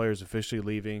those players officially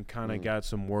leaving, kind of got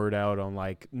some word out on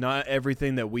like not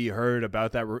everything that we heard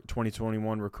about that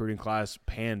 2021 recruiting class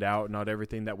panned out. Not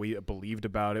everything that we believed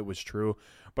about it was true.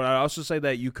 But I'd also say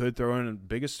that you could throw in the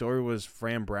biggest story was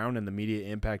Fran Brown and the media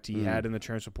impact he had in the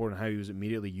transfer portal and how he was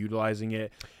immediately utilizing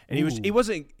it. And he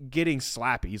wasn't getting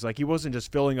slappy. He's like, he wasn't just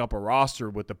filling up a roster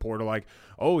with the portal like,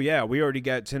 oh yeah, we already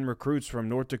got 10 recruits from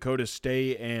North Dakota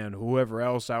State and whoever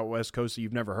else out West Coast that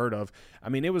you've never heard of. I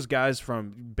mean, it was guys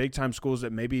from big time schools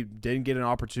that maybe didn't get an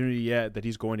opportunity yet that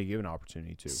he's going to give an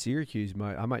opportunity to. Syracuse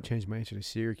I might change my answer to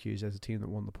Syracuse as a team that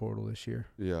won the portal this year.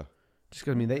 Yeah. Just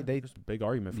because, I mean, they There's a big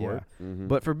argument for it. Mm-hmm.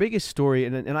 But for biggest story,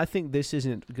 and I think this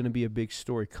isn't going to be a big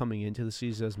story coming into the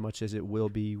season as much as it will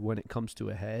be when it comes to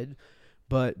a head.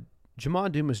 But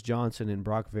Jamon Dumas-Johnson and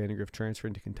Brock Vandagriff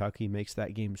transferring to Kentucky makes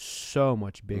that game so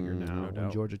much bigger now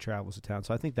when Georgia travels to town.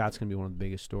 So I think that's going to be one of the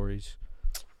biggest stories.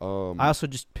 I also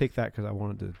just picked that because I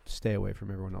wanted to stay away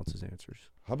from everyone else's answers.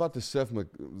 How about the Seth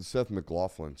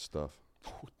McLaughlin stuff?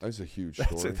 That's a huge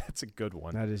story. That's a good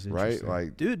one. That is right? interesting.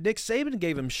 Like, Dude, Nick Saban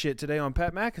gave him shit today on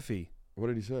Pat McAfee. what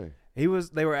did he say?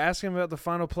 They were asking him about the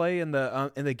final play in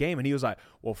the game, and he was like,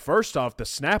 "Well, first off, the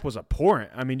snap was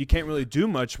abhorrent. I mean, you can't really do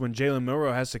much when Jalen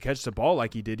Milroe has to catch the ball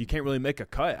like he did. You can't really make a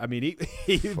cut. I mean,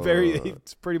 he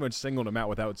pretty much singled him out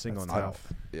without singling him out.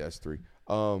 Yeah, it's 3.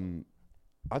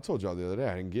 I told y'all the other day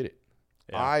I didn't get it.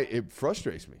 Yeah. It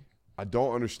frustrates me. I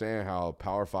don't understand how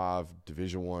Power 5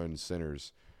 Division I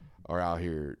centers are out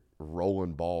here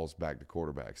rolling balls back to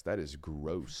quarterbacks. That is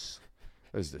gross.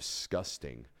 That is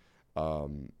disgusting.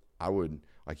 I would,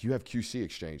 like, you have QC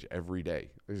exchange every day.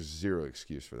 There's zero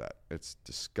excuse for that. It's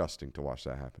disgusting to watch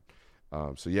that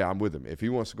happen. So, yeah, I'm with him. If he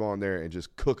wants to go on there and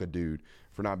just cook a dude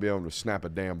for not being able to snap a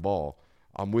damn ball,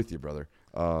 I'm with you, brother.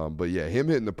 But, yeah, him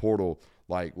hitting the portal,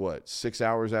 6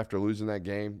 hours after losing that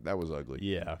game, that was ugly.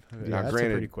 Yeah. Now, that's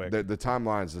granted, pretty quick. the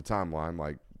timeline's the timeline.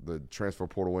 Like, the transfer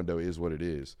portal window is what it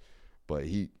is. But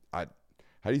how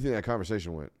do you think that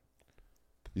conversation went?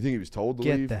 You think he was told to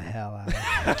leave? Get the hell out of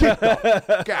here. Get the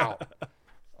fuck out.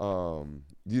 Do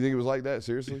you think it was like that?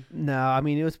 Seriously? No, I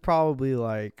mean, it was probably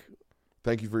like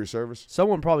Thank you for your service.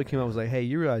 someone probably came up and was like, hey,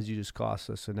 you realize you just cost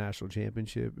us a national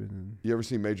championship? And You ever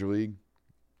seen Major League?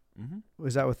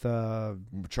 was that with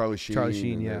Charlie Sheen.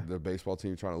 And yeah. the baseball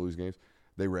team trying to lose games.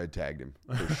 They red tagged him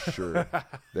for sure.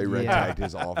 They red tagged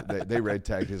his off. They red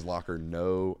tagged his locker,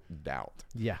 no doubt.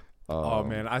 yeah. Oh,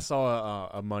 man, I saw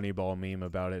a Moneyball meme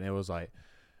about it, and it was like,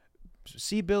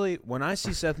 see, Billy, when I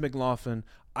see Seth McLaughlin,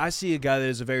 I see a guy that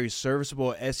is a very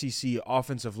serviceable SEC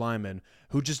offensive lineman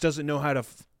who just doesn't know how to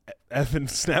effing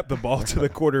snap the ball to the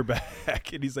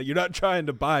quarterback. And he's like, you're not trying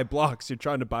to buy blocks, you're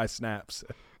trying to buy snaps.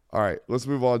 All right, let's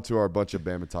move on to our bunch of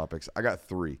Bama topics. I got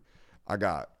 3.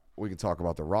 We can talk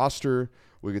about the roster,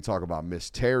 we can talk about Miss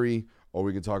Terry, or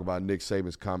we can talk about Nick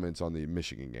Saban's comments on the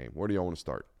Michigan game. Where do y'all want to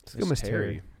start? Let's go, Miss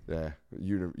Terry. Yeah,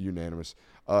 unanimous.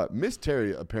 Miss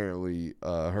Terry, apparently,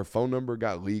 her phone number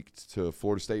got leaked to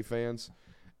Florida State fans,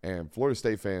 and Florida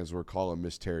State fans were calling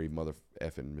Miss Terry mother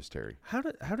effing Miss Terry. How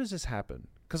does this happen?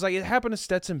 Because it happened to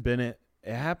Stetson Bennett.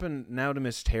 It happened now to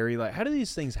Miss Terry. Like, how do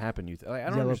these things happen? I don't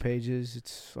Yellow understand.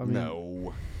 Pages.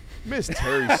 No. Miss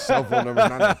Terry's cell phone number is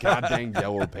not on the goddamn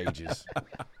Yellow Pages.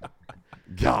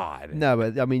 God. No,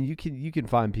 but I mean, you can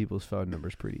find people's phone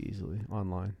numbers pretty easily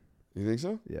online. You think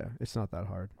so? Yeah, it's not that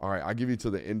hard. All right, I'll give you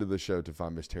till the end of the show to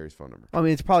find Miss Terry's phone number. I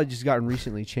mean, it's probably just gotten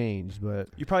recently changed, but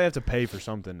You probably have to pay for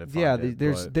something to find yeah,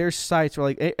 it. there's sites where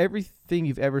like everything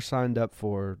you've ever signed up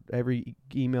for, every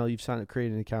email you've signed up,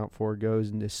 created an account for, goes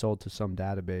and is sold to some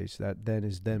database that then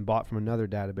is bought from another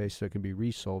database, so it can be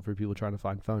resold for people trying to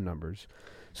find phone numbers.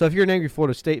 So if you're an angry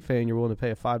Florida State fan, you're willing to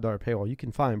pay a $5 paywall, you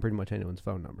can find pretty much anyone's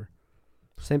phone number.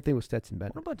 Same thing with Stetson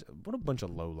Bennett. What a bunch of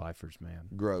low-lifers, man.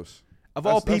 Gross. Of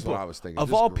That's all what people, I was thinking. of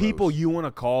Just all gross. people you want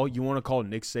to call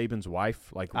Nick Saban's wife?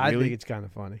 Like, I really? think it's kind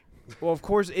of funny. Well, of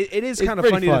course, it is It's kind of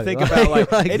pretty funny to funny. think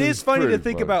about. Like, it it's is funny to pretty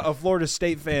think funny. about a Florida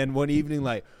State fan one evening,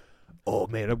 like, oh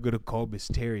man, I'm gonna call Miss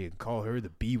Terry and call her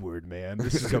the B word, man.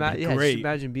 This is gonna be Just great.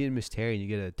 imagine being Miss Terry and you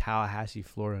get a Tallahassee,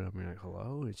 Florida number. You're like,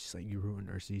 hello? It's just like, you ruined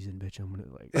our season, bitch. I'm gonna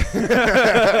like.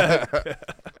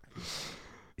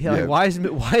 Yeah, Yeah. like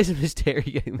why is Miss Terry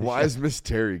getting? The Why shout? is Miss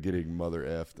Terry getting mother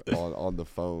effed on the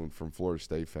phone from Florida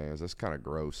State fans? That's kind of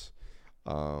gross.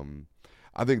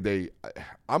 I think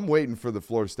I'm waiting for the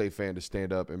Florida State fan to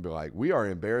stand up and be like, "We are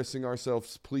embarrassing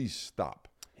ourselves. Please stop."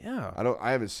 Yeah.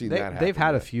 I haven't seen that happen. They've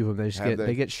had a yet. few of them. Have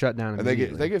They get shut down and they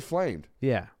immediately. get flamed.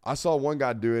 Yeah. I saw one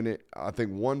guy doing it. I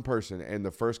think one person, and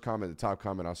the first comment, the top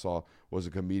comment I saw was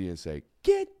a comedian say,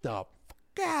 "Get the fuck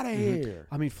out of here."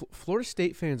 I mean, Florida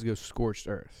State fans go scorched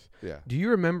earth. Yeah. Do you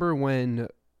remember when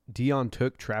Dion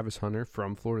took Travis Hunter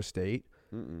from Florida State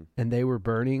and they were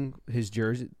burning his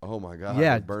jersey? Oh my God.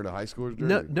 Yeah. I burned a high schooler's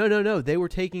jersey. No. They were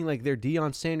taking like their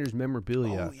Deion Sanders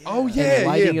memorabilia. Oh and yeah,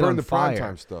 lighting it burn on the fire.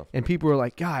 primetime stuff. And people were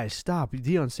like, guys, stop.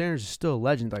 Deion Sanders is still a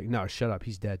legend. Like, no, shut up.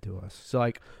 He's dead to us. So,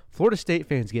 like, Florida State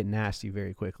fans get nasty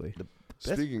very quickly.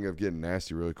 Speaking of getting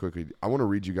nasty really quickly, I want to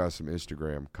read you guys some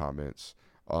Instagram comments,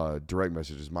 direct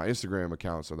messages. My Instagram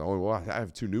accounts are the only one. I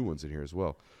have 2 new ones in here as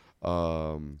well.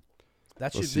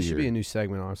 This Let's see should be here. a new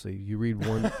segment, honestly. You read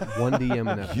one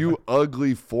DM and a You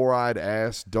ugly 4-eyed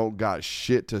ass don't got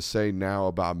shit to say now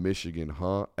about Michigan,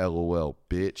 huh? LOL,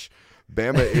 bitch.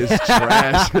 Bama is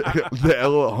trash. The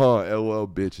LOL,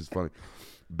 bitch is funny.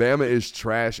 Bama is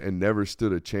trash and never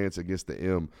stood a chance against the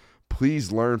M.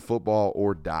 Please learn football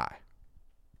or die.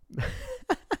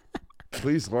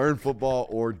 Please learn football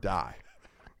or die.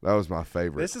 That was my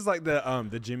favorite. This is like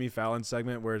the Jimmy Fallon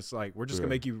segment where it's like, we're just gonna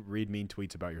make you read mean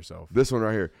tweets about yourself. This one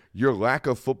right here. Your lack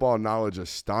of football knowledge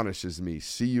astonishes me.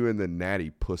 See you in the natty,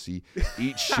 pussy.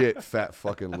 Eat shit, fat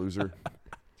fucking loser.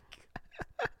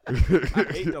 I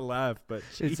hate to laugh, but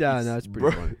It's jeez. no, it's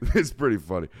pretty funny. It's pretty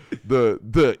funny.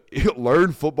 The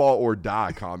learn football or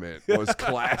die comment was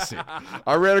classic.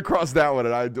 I ran across that one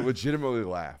and I legitimately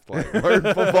laughed. Like, learn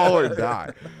football or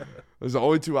die. There's the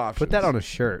only 2 options. Put that on a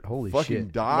shirt. Holy fucking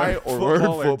shit. die Learn or learn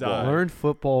football or football. die. Learn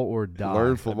football or die. Learn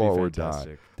That'd be football or die.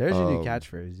 fantastic. There's your new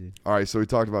catchphrase, dude. All right, so we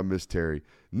talked about Miss Terry.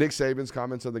 Nick Saban's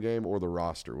comments on the game or the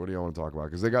roster? What do y'all want to talk about?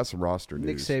 Because they got some roster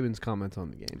Nick news. Saban's comments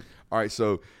on the game. All right,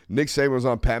 so Nick Saban was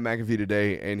on Pat McAfee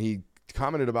today, and he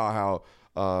commented about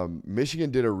how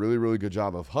Michigan did a really, really good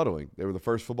job of huddling. They were the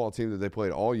first football team that they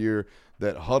played all year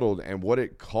that huddled, and what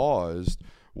it caused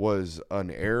was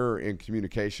an error in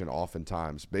communication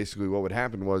oftentimes. Basically, what would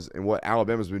happen was, and what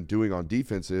Alabama's been doing on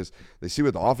defense is, they see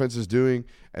what the offense is doing,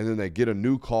 and then they get a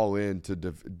new call in to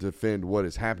defend what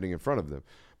is happening in front of them.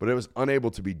 But it was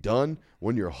unable to be done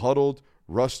when you're huddled,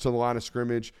 rush to the line of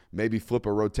scrimmage, maybe flip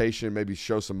a rotation, maybe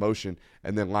show some motion,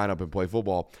 and then line up and play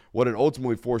football. What it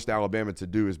ultimately forced Alabama to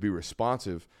do is be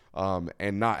responsive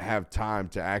and not have time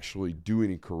to actually do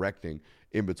any correcting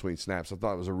in between snaps. I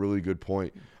thought it was a really good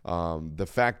point. The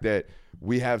fact that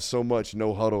we have so much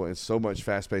no huddle and so much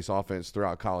fast-paced offense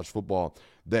throughout college football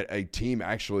that a team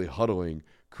actually huddling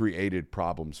created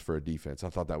problems for a defense. I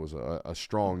thought that was a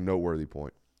strong, noteworthy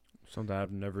point. Something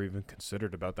I've never even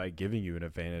considered about that giving you an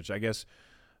advantage. I guess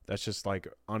that's just like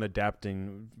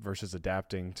unadapting versus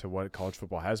adapting to what college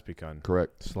football has become.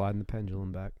 Correct. Sliding the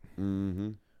pendulum back. Mm-hmm.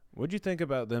 What'd you think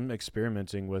about them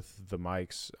experimenting with the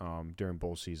mics during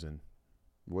bowl season?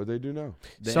 What do they do now?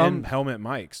 The Some- helmet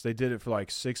mics. They did it for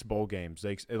like 6 bowl games.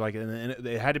 They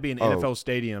had to be in Oh. NFL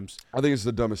stadiums. I think it's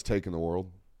the dumbest take in the world.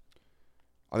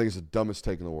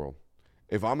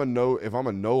 If I'm a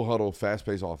no huddle, fast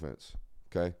paced offense,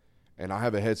 okay, and I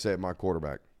have a headset at my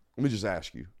quarterback, let me just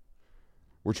ask you.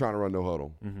 We're trying to run no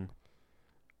huddle. Mm-hmm.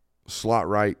 Slot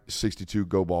right, 62,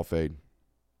 go ball fade.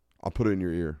 I'll put it in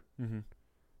your ear. Mm-hmm.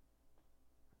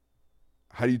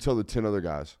 How do you tell the 10 other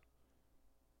guys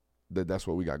that that's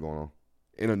what we got going on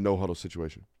in a no huddle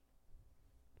situation?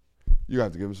 You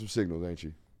have to give them some signals, ain't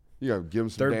you? You got to give them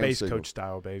some Third damn base signals. coach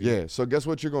style, baby. Yeah. So guess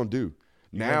what you're gonna do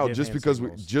You now? gotta give Just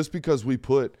hand because we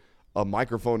put a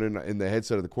microphone in the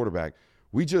headset of the quarterback,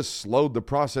 we just slowed the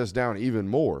process down even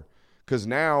more. because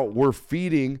now we're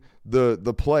feeding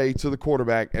the play to the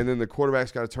quarterback, and then the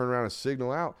quarterback's got to turn around and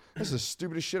signal out. That's the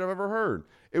stupidest shit I've ever heard.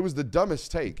 It was the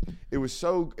dumbest take. It was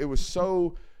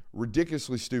so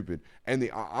ridiculously stupid. And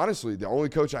honestly, the only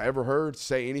coach I ever heard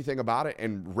say anything about it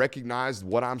and recognized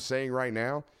what I'm saying right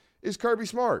now is Kirby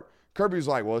Smart. Kirby was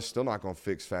like, well, it's still not going to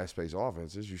fix fast-paced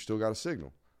offenses. You still got to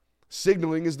signal.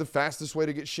 Signaling is the fastest way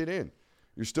to get shit in.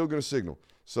 You're still going to signal.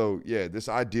 So, yeah, this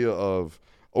idea of,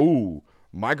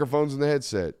 microphones in the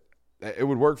headset, it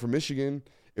would work for Michigan.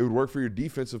 It would work for your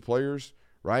defensive players,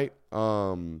 right?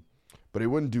 But it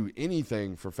wouldn't do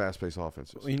anything for fast-paced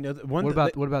offenses. You know, What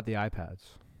about the iPads?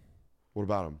 What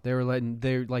about them?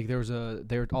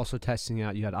 They were also testing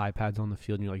out. You had iPads on the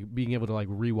field, and you're like being able to like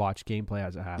rewatch gameplay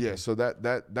as it happens. Yeah, so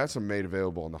that's made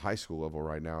available on the high school level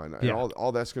right now, and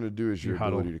all that's going to do is your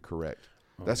ability to correct.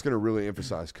 That's going to really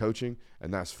emphasize coaching,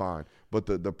 and that's fine. But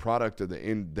the product of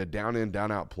the down in,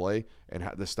 down out play and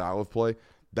the style of play,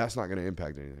 that's not going to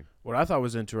impact anything. What I thought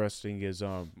was interesting is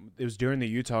it was during the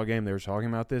Utah game they were talking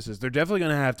about this, is they're definitely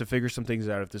going to have to figure some things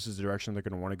out if this is the direction they're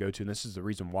going to want to go to, and this is the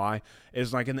reason why.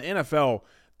 Is like in the NFL,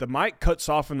 the mic cuts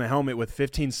off in the helmet with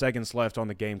 15 seconds left on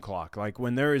the game clock. Like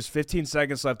when there is 15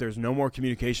 seconds left, there's no more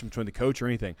communication between the coach or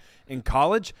anything. In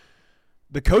college,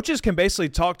 the coaches can basically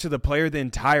talk to the player the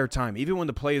entire time, even when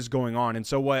the play is going on. And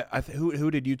so who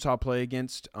did Utah play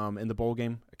against in the bowl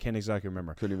game? I can't exactly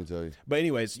remember. Couldn't even tell you. But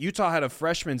anyways, Utah had a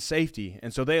freshman safety,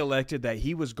 and so they elected that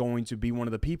he was going to be one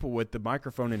of the people with the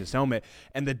microphone in his helmet.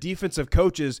 And the defensive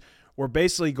coaches were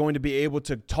basically going to be able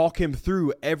to talk him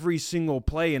through every single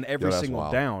play and every single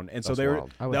down. And so the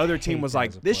other team was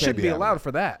like, this shouldn't be allowed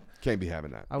for that. Can't be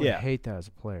having that. I would hate that as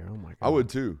a player. Oh, my God. I would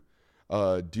too.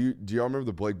 Do y'all remember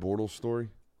the Blake Bortles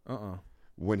story?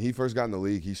 When he first got in the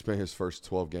league, he spent his first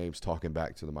 12 games talking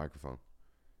back to the microphone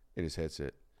in his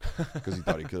headset because he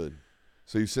thought he could.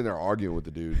 So he was sitting there arguing with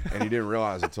the dude, and he didn't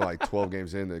realize until like 12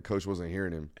 games in that the coach wasn't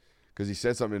hearing him because he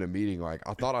said something in a meeting like,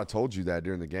 I thought I told you that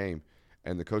during the game.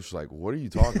 And the coach was like, what are you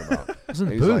talking about? It was in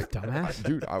the and he's booth, like, dumbass.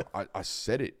 Dude, I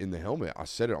said it in the helmet. I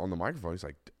said it on the microphone. He's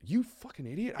like, you fucking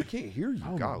idiot. I can't hear you.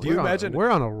 God, Do you imagine?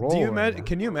 We're on a roll. Do you right imagine? now.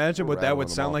 Can you imagine what that would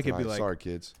sound like? It'd be like, sorry,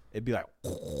 kids. It'd be like,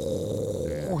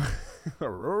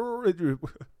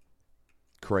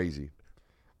 Crazy.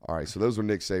 All right, so those were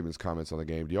Nick Saban's comments on the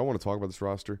game. Do y'all want to talk about this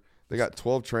roster? They got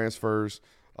 12 transfers,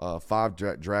 5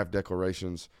 draft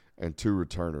declarations, and 2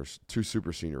 returners, 2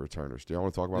 super senior returners. Do y'all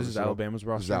want to talk about this? This is Alabama's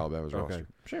roster? This is Alabama's roster.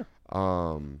 Sure.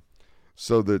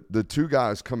 So the 2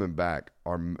 guys coming back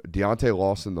are Deontay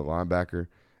Lawson, the linebacker,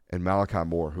 and Malachi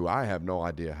Moore, who I have no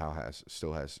idea how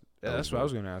still has. Yeah, that's what I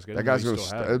was going to ask. The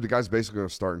guy's basically going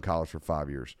to start in college for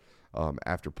 5 years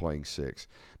after playing 6.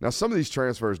 Now, some of these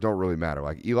transfers don't really matter.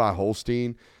 Like Eli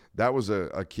Holstein, that was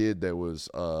a kid that was,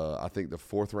 I think, the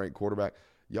 4th-ranked quarterback.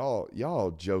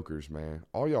 Y'all jokers, man.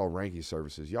 All y'all ranking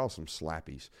services, y'all some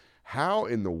slappies. How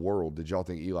in the world did y'all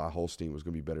think Eli Holstein was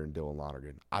going to be better than Dylan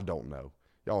Lonergan? I don't know.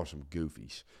 Y'all are some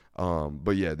goofies.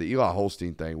 But, yeah, the Eli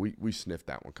Holstein thing, we sniffed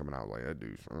that one coming out like that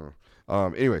dude.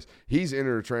 Anyways, he's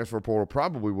entered a transfer portal,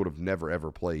 probably would have never, ever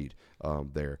played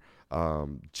there.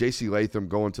 J.C. Latham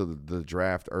going to the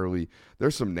draft early.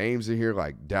 There's some names in here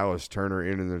like Dallas Turner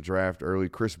entering the draft early,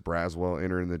 Chris Braswell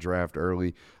entering the draft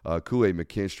early, Kool-Aid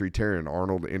McKinstry, Terrion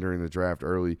Arnold entering the draft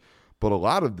early. But a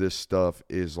lot of this stuff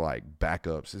is like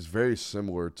backups. It's very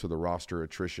similar to the roster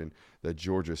attrition that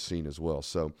Georgia's seen as well.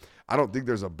 So I don't think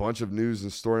there's a bunch of news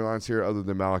and storylines here other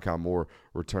than Malachi Moore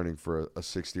returning for a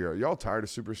 6th year. Are y'all tired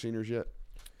of super seniors yet?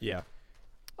 Yeah.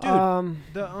 Dude,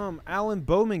 the Alan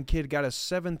Bowman kid got a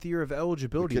 7th year of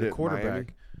eligibility The kid to at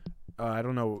quarterback. I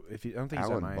don't know if I don't think he's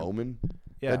at Alan Miami. Bowman?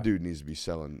 Yeah. That dude needs to be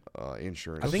selling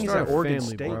insurance. I think he's Start at a Oregon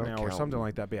family, State bro. now or something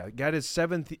like that. But yeah, got a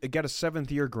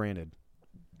 7th year granted.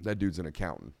 That dude's an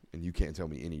accountant, and you can't tell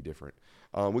me any different.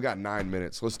 We got 9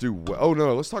 minutes. Let's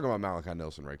talk about Malachi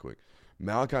Nelson right quick.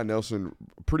 Malachi Nelson,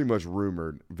 pretty much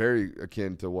rumored, very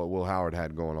akin to what Will Howard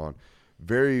had going on,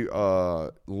 very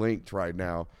linked right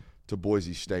now to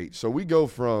Boise State. So we go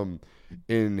from,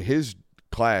 in his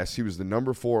class, he was the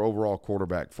number 4 overall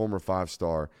quarterback, former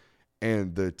 5-star,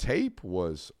 and the tape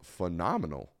was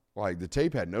phenomenal. Like, the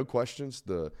tape had no questions.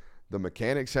 The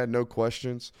mechanics had no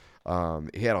questions.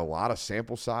 He had a lot of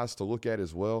sample size to look at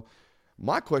as well.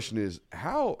 My question is,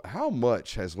 how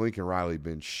much has Lincoln Riley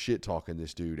been shit-talking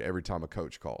this dude every time a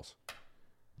coach calls?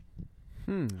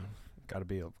 Got to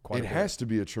be quite a bit. It has to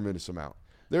be a tremendous amount.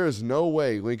 There is no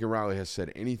way Lincoln Riley has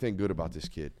said anything good about this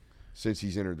kid since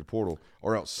he's entered the portal,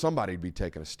 or else somebody'd be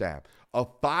taking a stab. A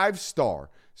 5-star,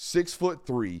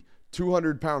 6'3",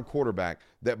 200-pound quarterback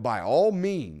that by all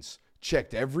means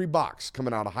checked every box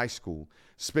coming out of high school,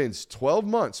 spends 12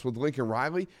 months with Lincoln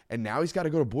Riley, and now he's got to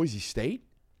go to Boise State?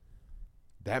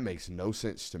 That makes no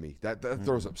sense to me. That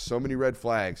throws up so many red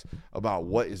flags about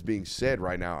what is being said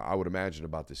right now, I would imagine,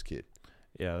 about this kid.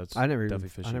 Yeah, that's I never definitely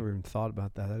fishy. I never even thought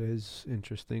about that. That is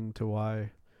interesting to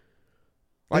why.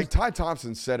 Like Ty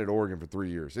Thompson said at Oregon for 3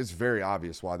 years. It's very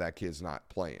obvious why that kid's not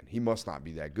playing. He must not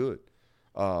be that good.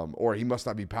 Or he must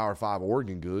not be Power 5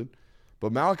 Oregon good.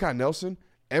 But Malachi Nelson,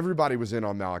 everybody was in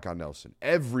on Malachi Nelson.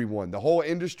 Everyone, the whole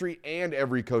industry and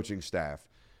every coaching staff.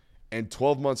 And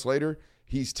 12 months later,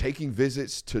 he's taking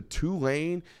visits to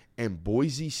Tulane and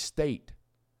Boise State,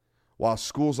 while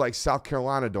schools like South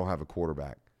Carolina don't have a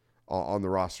quarterback on the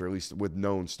roster, at least with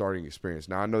known starting experience.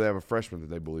 Now, I know they have a freshman that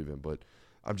they believe in, but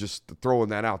I'm just throwing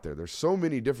that out there. There's so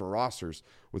many different rosters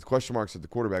with question marks at the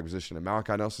quarterback position, and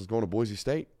Malachi Nelson's going to Boise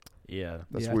State. Yeah,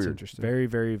 That's That's weird. interesting. very,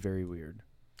 very, very weird.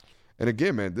 And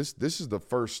again, man, this is the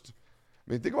first.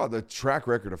 I mean, think about the track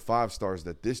record of 5 stars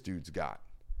that this dude's got.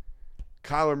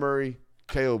 Kyler Murray,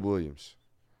 Caleb Williams.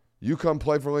 You come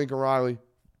play for Lincoln Riley,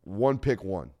 1 pick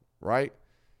 1, right?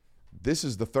 This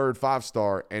is the third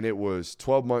 5-star, and it was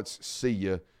 12 months, see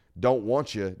ya. Don't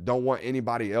want you. Don't want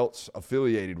anybody else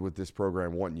affiliated with this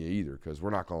program wanting you either, because we're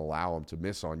not going to allow them to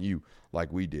miss on you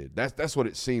like we did. That's what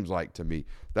it seems like to me.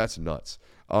 That's nuts.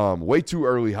 Way too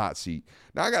early hot seat.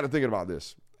 Now, I got to thinking about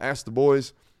this. Ask the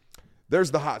boys. There's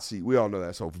the hot seat. We all know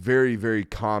that. So very, very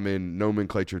common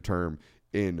nomenclature term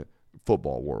in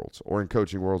football worlds or in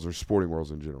coaching worlds or sporting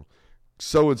worlds in general.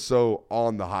 So-and-so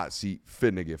on the hot seat,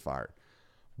 fitting to get fired.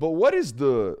 But what is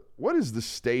the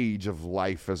stage of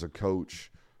life as a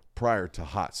coach prior to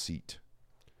hot seat?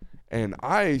 And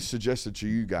I suggested to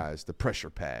you guys the pressure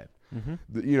pad.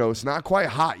 It's not quite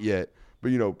hot yet,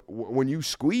 but, when you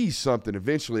squeeze something,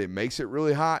 eventually it makes it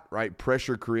really hot, right?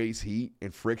 Pressure creates heat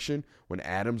and friction when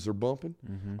atoms are bumping.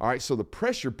 All right, so the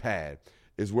pressure pad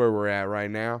is where we're at right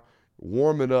now,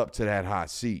 warming up to that hot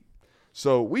seat.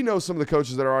 So we know some of the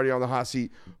coaches that are already on the hot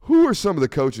seat. Who are some of the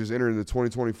coaches entering the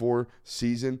 2024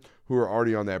 season who are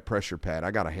already on that pressure pad?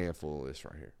 I got a handful of this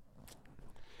right here.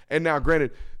 And now,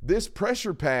 granted, this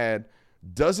pressure pad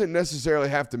doesn't necessarily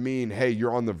have to mean, hey,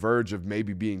 you're on the verge of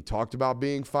maybe being talked about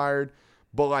being fired.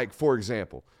 But, like, for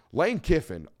example, Lane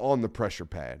Kiffin on the pressure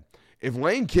pad. If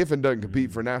Lane Kiffin doesn't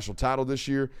compete for a national title this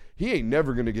year, he ain't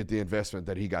never going to get the investment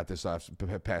that he got this past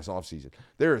offseason.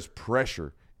 There is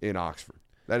pressure in Oxford.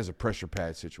 That is a pressure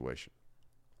pad situation.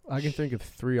 I can think of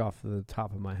 3 off the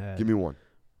top of my head. Give me one.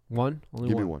 One? Only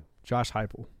Give one. me one. Josh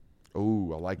Heupel.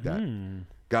 Oh, I like that.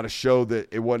 Got to show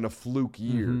that it wasn't a fluke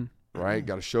year, right?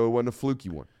 Got to show it wasn't a fluky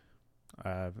one.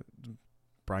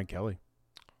 Brian Kelly.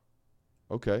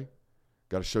 Okay.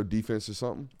 Got to show defense or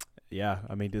something. Yeah,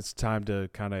 I mean, it's time to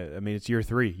kind of – it's year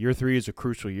 3. Year 3 is a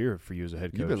crucial year for you as a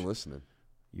head coach. You've been listening.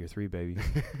 Year 3, baby.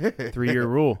 3-year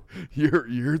rule.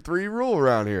 Year 3 rule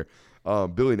around here.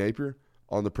 Billy Napier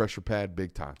on the pressure pad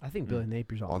big time. I think Billy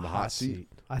Napier's on the hot seat.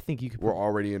 I think you could. We're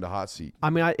already in the hot seat. I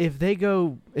mean, if they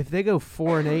go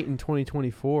 4-8 in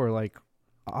 2024, like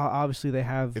obviously they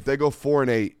have. If they go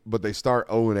 4-8, but they start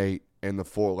 0-8, and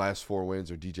the last 4 wins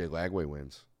are DJ Lagway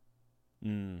wins.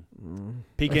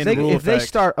 Peek in rule if they effect.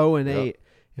 start 0-8,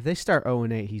 if they start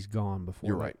 0-8, he's gone before.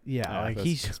 You're right. Yeah, like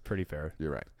that's pretty fair.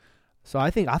 You're right. So I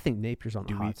think Napier's on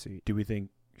the hot seat. Do we think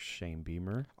Shane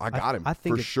Beamer? I got him I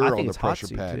think for it's- sure I on think the it's hot pressure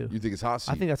seat, pad. too. You think it's hot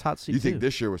seat? I think that's hot seat. You think too.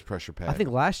 this year was pressure pad? I think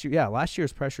last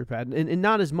year's pressure pad, and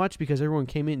not as much because everyone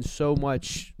came in so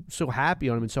happy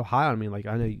on him and so high on him. Like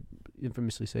I know you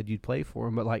infamously said you'd play for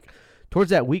him, but like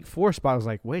towards that week 4 spot, I was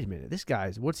like, wait a minute, this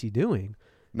guy's what's he doing?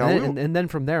 Now and then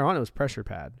from there on, it was pressure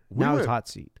pad. Now it's hot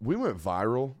seat. We went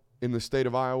viral in the state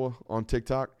of Iowa on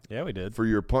TikTok Yeah, we did. for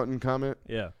your punting comment.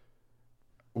 Yeah.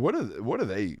 What are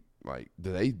they like?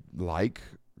 Do they like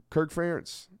Kirk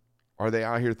Ferentz? Are they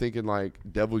out here thinking like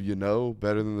devil you know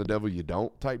better than the devil you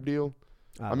don't type deal?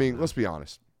 I mean, let's be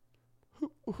honest.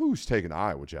 Who's taking the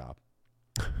Iowa job?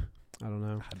 I don't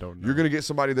know. I don't know. You're going to get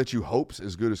somebody that you hope's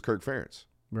as good as Kirk Ferentz,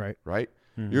 Right. right?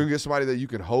 You're going to get somebody that you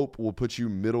can hope will put you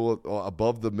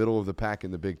above the middle of the pack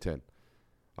in the Big Ten.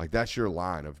 Like that's your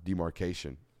line of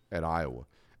demarcation at Iowa.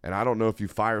 And I don't know if you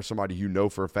fire somebody you know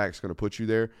for a fact is going to put you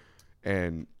there,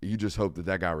 and you just hope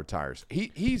that guy retires.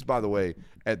 He's, by the way,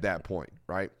 at that point,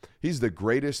 right? He's the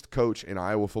greatest coach in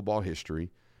Iowa football history.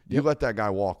 You let that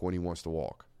guy walk when he wants to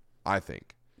walk, I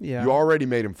think. Yeah. You already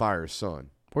made him fire his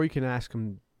son. Or you can ask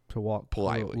him to walk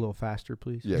Politely. a little faster,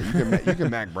 please. Yeah, you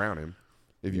can Mac Brown him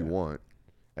if you want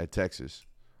at Texas.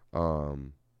 How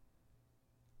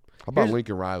about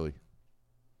Lincoln Riley?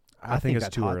 I think it's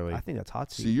that's too hot. early. I think that's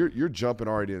hot seat. See, you're jumping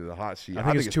already into the hot seat. I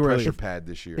think it's too pressure early. pad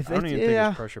this year. If I don't even think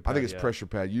it's pressure pad I think it's yet. pressure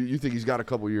pad. You think he's got a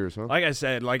couple years, huh? Like I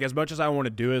said, like as much as I want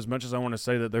to do it, as much as I want to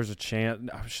say that there's a chance,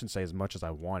 I shouldn't say as much as I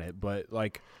want it, but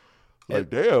like,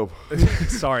 Damn.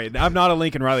 sorry, I'm not a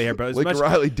Lincoln Riley here, but as Lincoln much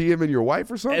Riley DMing your wife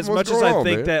or something? as What's much as going I on,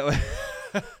 think man?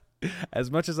 that, as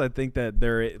much as I think that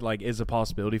there like is a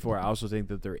possibility for it, I also think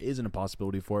that there isn't a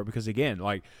possibility for it because again,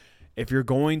 like if you're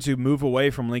going to move away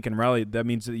from Lincoln Riley, that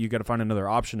means that you got to find another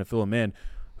option to fill him in.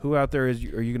 Who out there are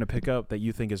you going to pick up that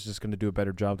you think is just going to do a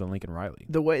better job than Lincoln Riley?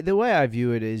 The way I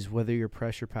view it is whether you're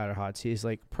pressure pad or hot seat is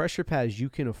like pressure pads you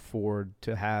can afford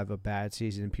to have a bad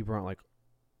season and people aren't like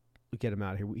get him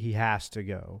out of here. He has to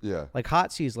go. Yeah. Like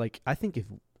hot seat is like I think if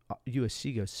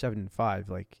USC goes 7-5,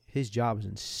 like his job is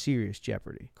in serious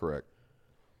jeopardy. Correct.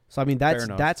 So I mean Fair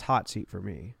enough. that's hot seat for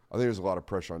me. I think there's a lot of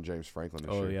pressure on James Franklin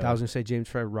this Oh, year. yeah. I was gonna say James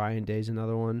Fred, Ryan Day's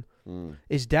another one. Mm.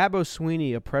 Is Dabo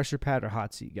Sweeney a pressure pad or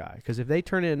hot seat guy? Because if they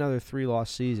turn in another 3-loss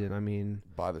season, I mean,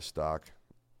 Buy the stock.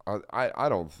 I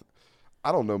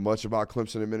don't know much about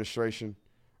Clemson administration,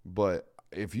 but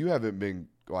if you haven't been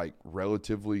like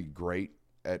relatively great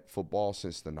at football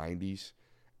since the 90s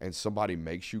and somebody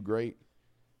makes you great,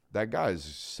 that guy is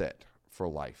set for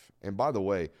life. And by the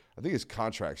way, I think his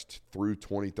contract's through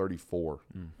 2034.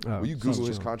 Will you Google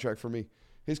his contract for me?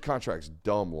 His contract's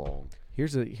dumb long.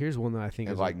 Here's one that I think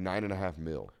And is like $9.5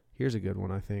 million. Here's a good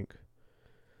one, I think.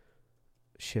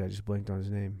 Shit, I just blanked on his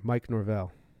name. Mike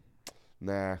Norvell.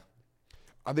 Nah.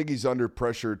 I think he's under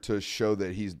pressure to show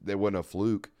that they wasn't a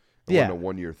fluke. It Yeah. wasn't a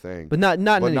 1-year thing. But not in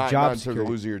any not job in terms of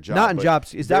security. losing your job. Not in but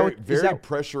jobs. Is that very, what? very Is that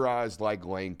pressurized like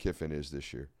Lane Kiffin is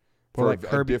this year? or For like a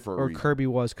Kirby different or reason. Kirby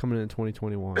was coming in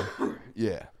 2021?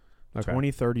 Yeah. Okay.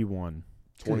 2031.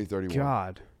 2031.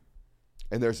 God.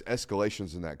 And there's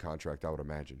escalations in that contract, I would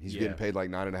imagine. He's Yeah. getting paid like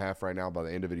 9.5 right now. By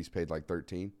the end of it, he's paid like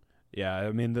 13. Yeah,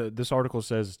 I mean this article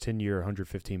says 10-year,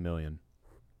 $115 million.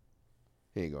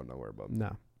 He ain't going nowhere, bub.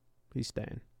 No, he's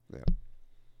staying. Yeah.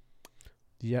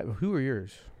 Yeah. Who are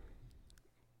yours?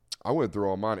 I went through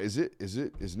all mine. Is Nick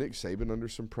Saban under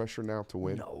some pressure now to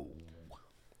win? No.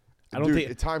 I don't Dude,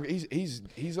 think at time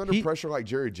he's under pressure like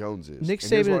Jerry Jones is. Nick And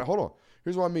here's Saban- what- hold on.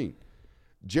 Here's what I mean.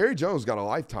 Jerry Jones got a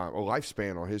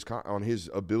lifespan on his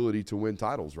ability to win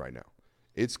titles right now.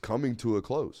 It's coming to a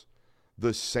close.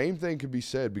 The same thing could be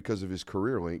said because of his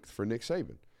career length for Nick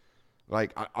Saban.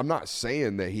 Like I'm not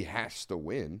saying that he has to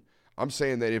win. I'm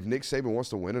saying that if Nick Saban wants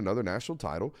to win another national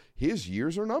title, his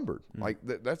years are numbered. Like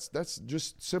that's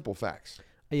just simple facts.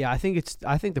 Yeah, I think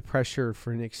the pressure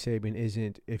for Nick Saban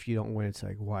isn't if you don't win. It's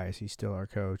like, why is he still our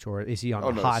coach, or is he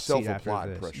on the hot seat after self-applied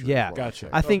this? pressure. Yeah, is what I'm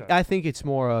Gotcha. saying. I think it's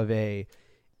more of a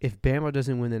if Bama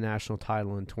doesn't win the national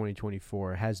title in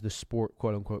 2024, has the sport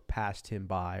quote unquote passed him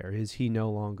by, or is he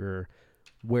no longer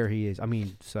where he is? I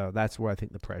mean, so that's where I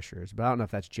think the pressure is. But I don't know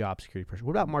if that's job security pressure.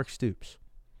 What about Mark Stoops?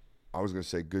 I was going to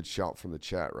say good shout from the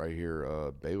chat right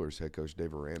here. Baylor's head coach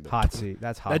Dave Aranda. Hot seat.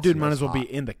 That's hot. that dude seat. might as well hot.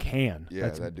 be in the can. Yeah,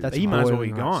 that dude. That's He might as well be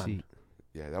boiling hot gone. seat.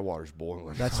 Yeah, that water's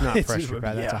boiling. That's not It's- pressure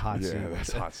pad. That's a yeah. hot seat. yeah,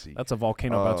 that's hot seat. That's a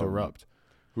volcano about to Um, erupt.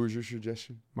 Who's your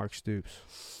suggestion? Mark Stoops.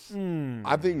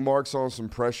 I think Mark's on some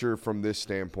pressure from this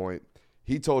standpoint.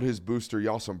 He told his booster,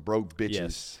 y'all some broke bitches.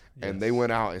 Yes. And they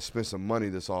went out and spent some money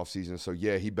this offseason. So,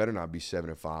 yeah, he better not be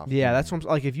 7-5. Yeah, that's what I'm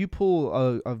like. If you pull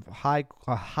a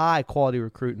high quality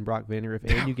recruit in Brock Vandagriff,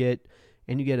 and you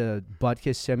get a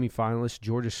Butkus semifinalist,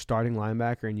 Georgia's starting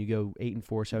linebacker, and you go 8-4,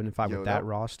 7-5 Yo, with that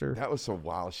roster. That was some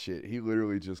wild shit. He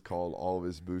literally just called all of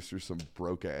his boosters some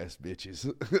broke-ass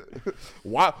bitches.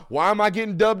 Why am I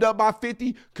getting dubbed up by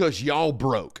 50? Because y'all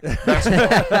broke. That's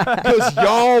why. Because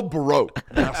y'all broke.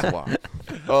 That's why.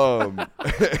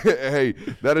 Hey,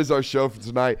 that is our show for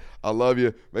tonight. I love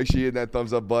you. Make sure you hit that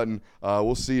thumbs up button.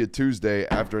 We'll see you Tuesday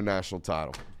after a national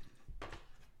title.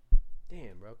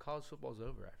 Damn, bro, college football's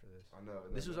over after this. I know.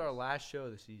 This was our last show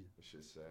of the season. Shit's sad.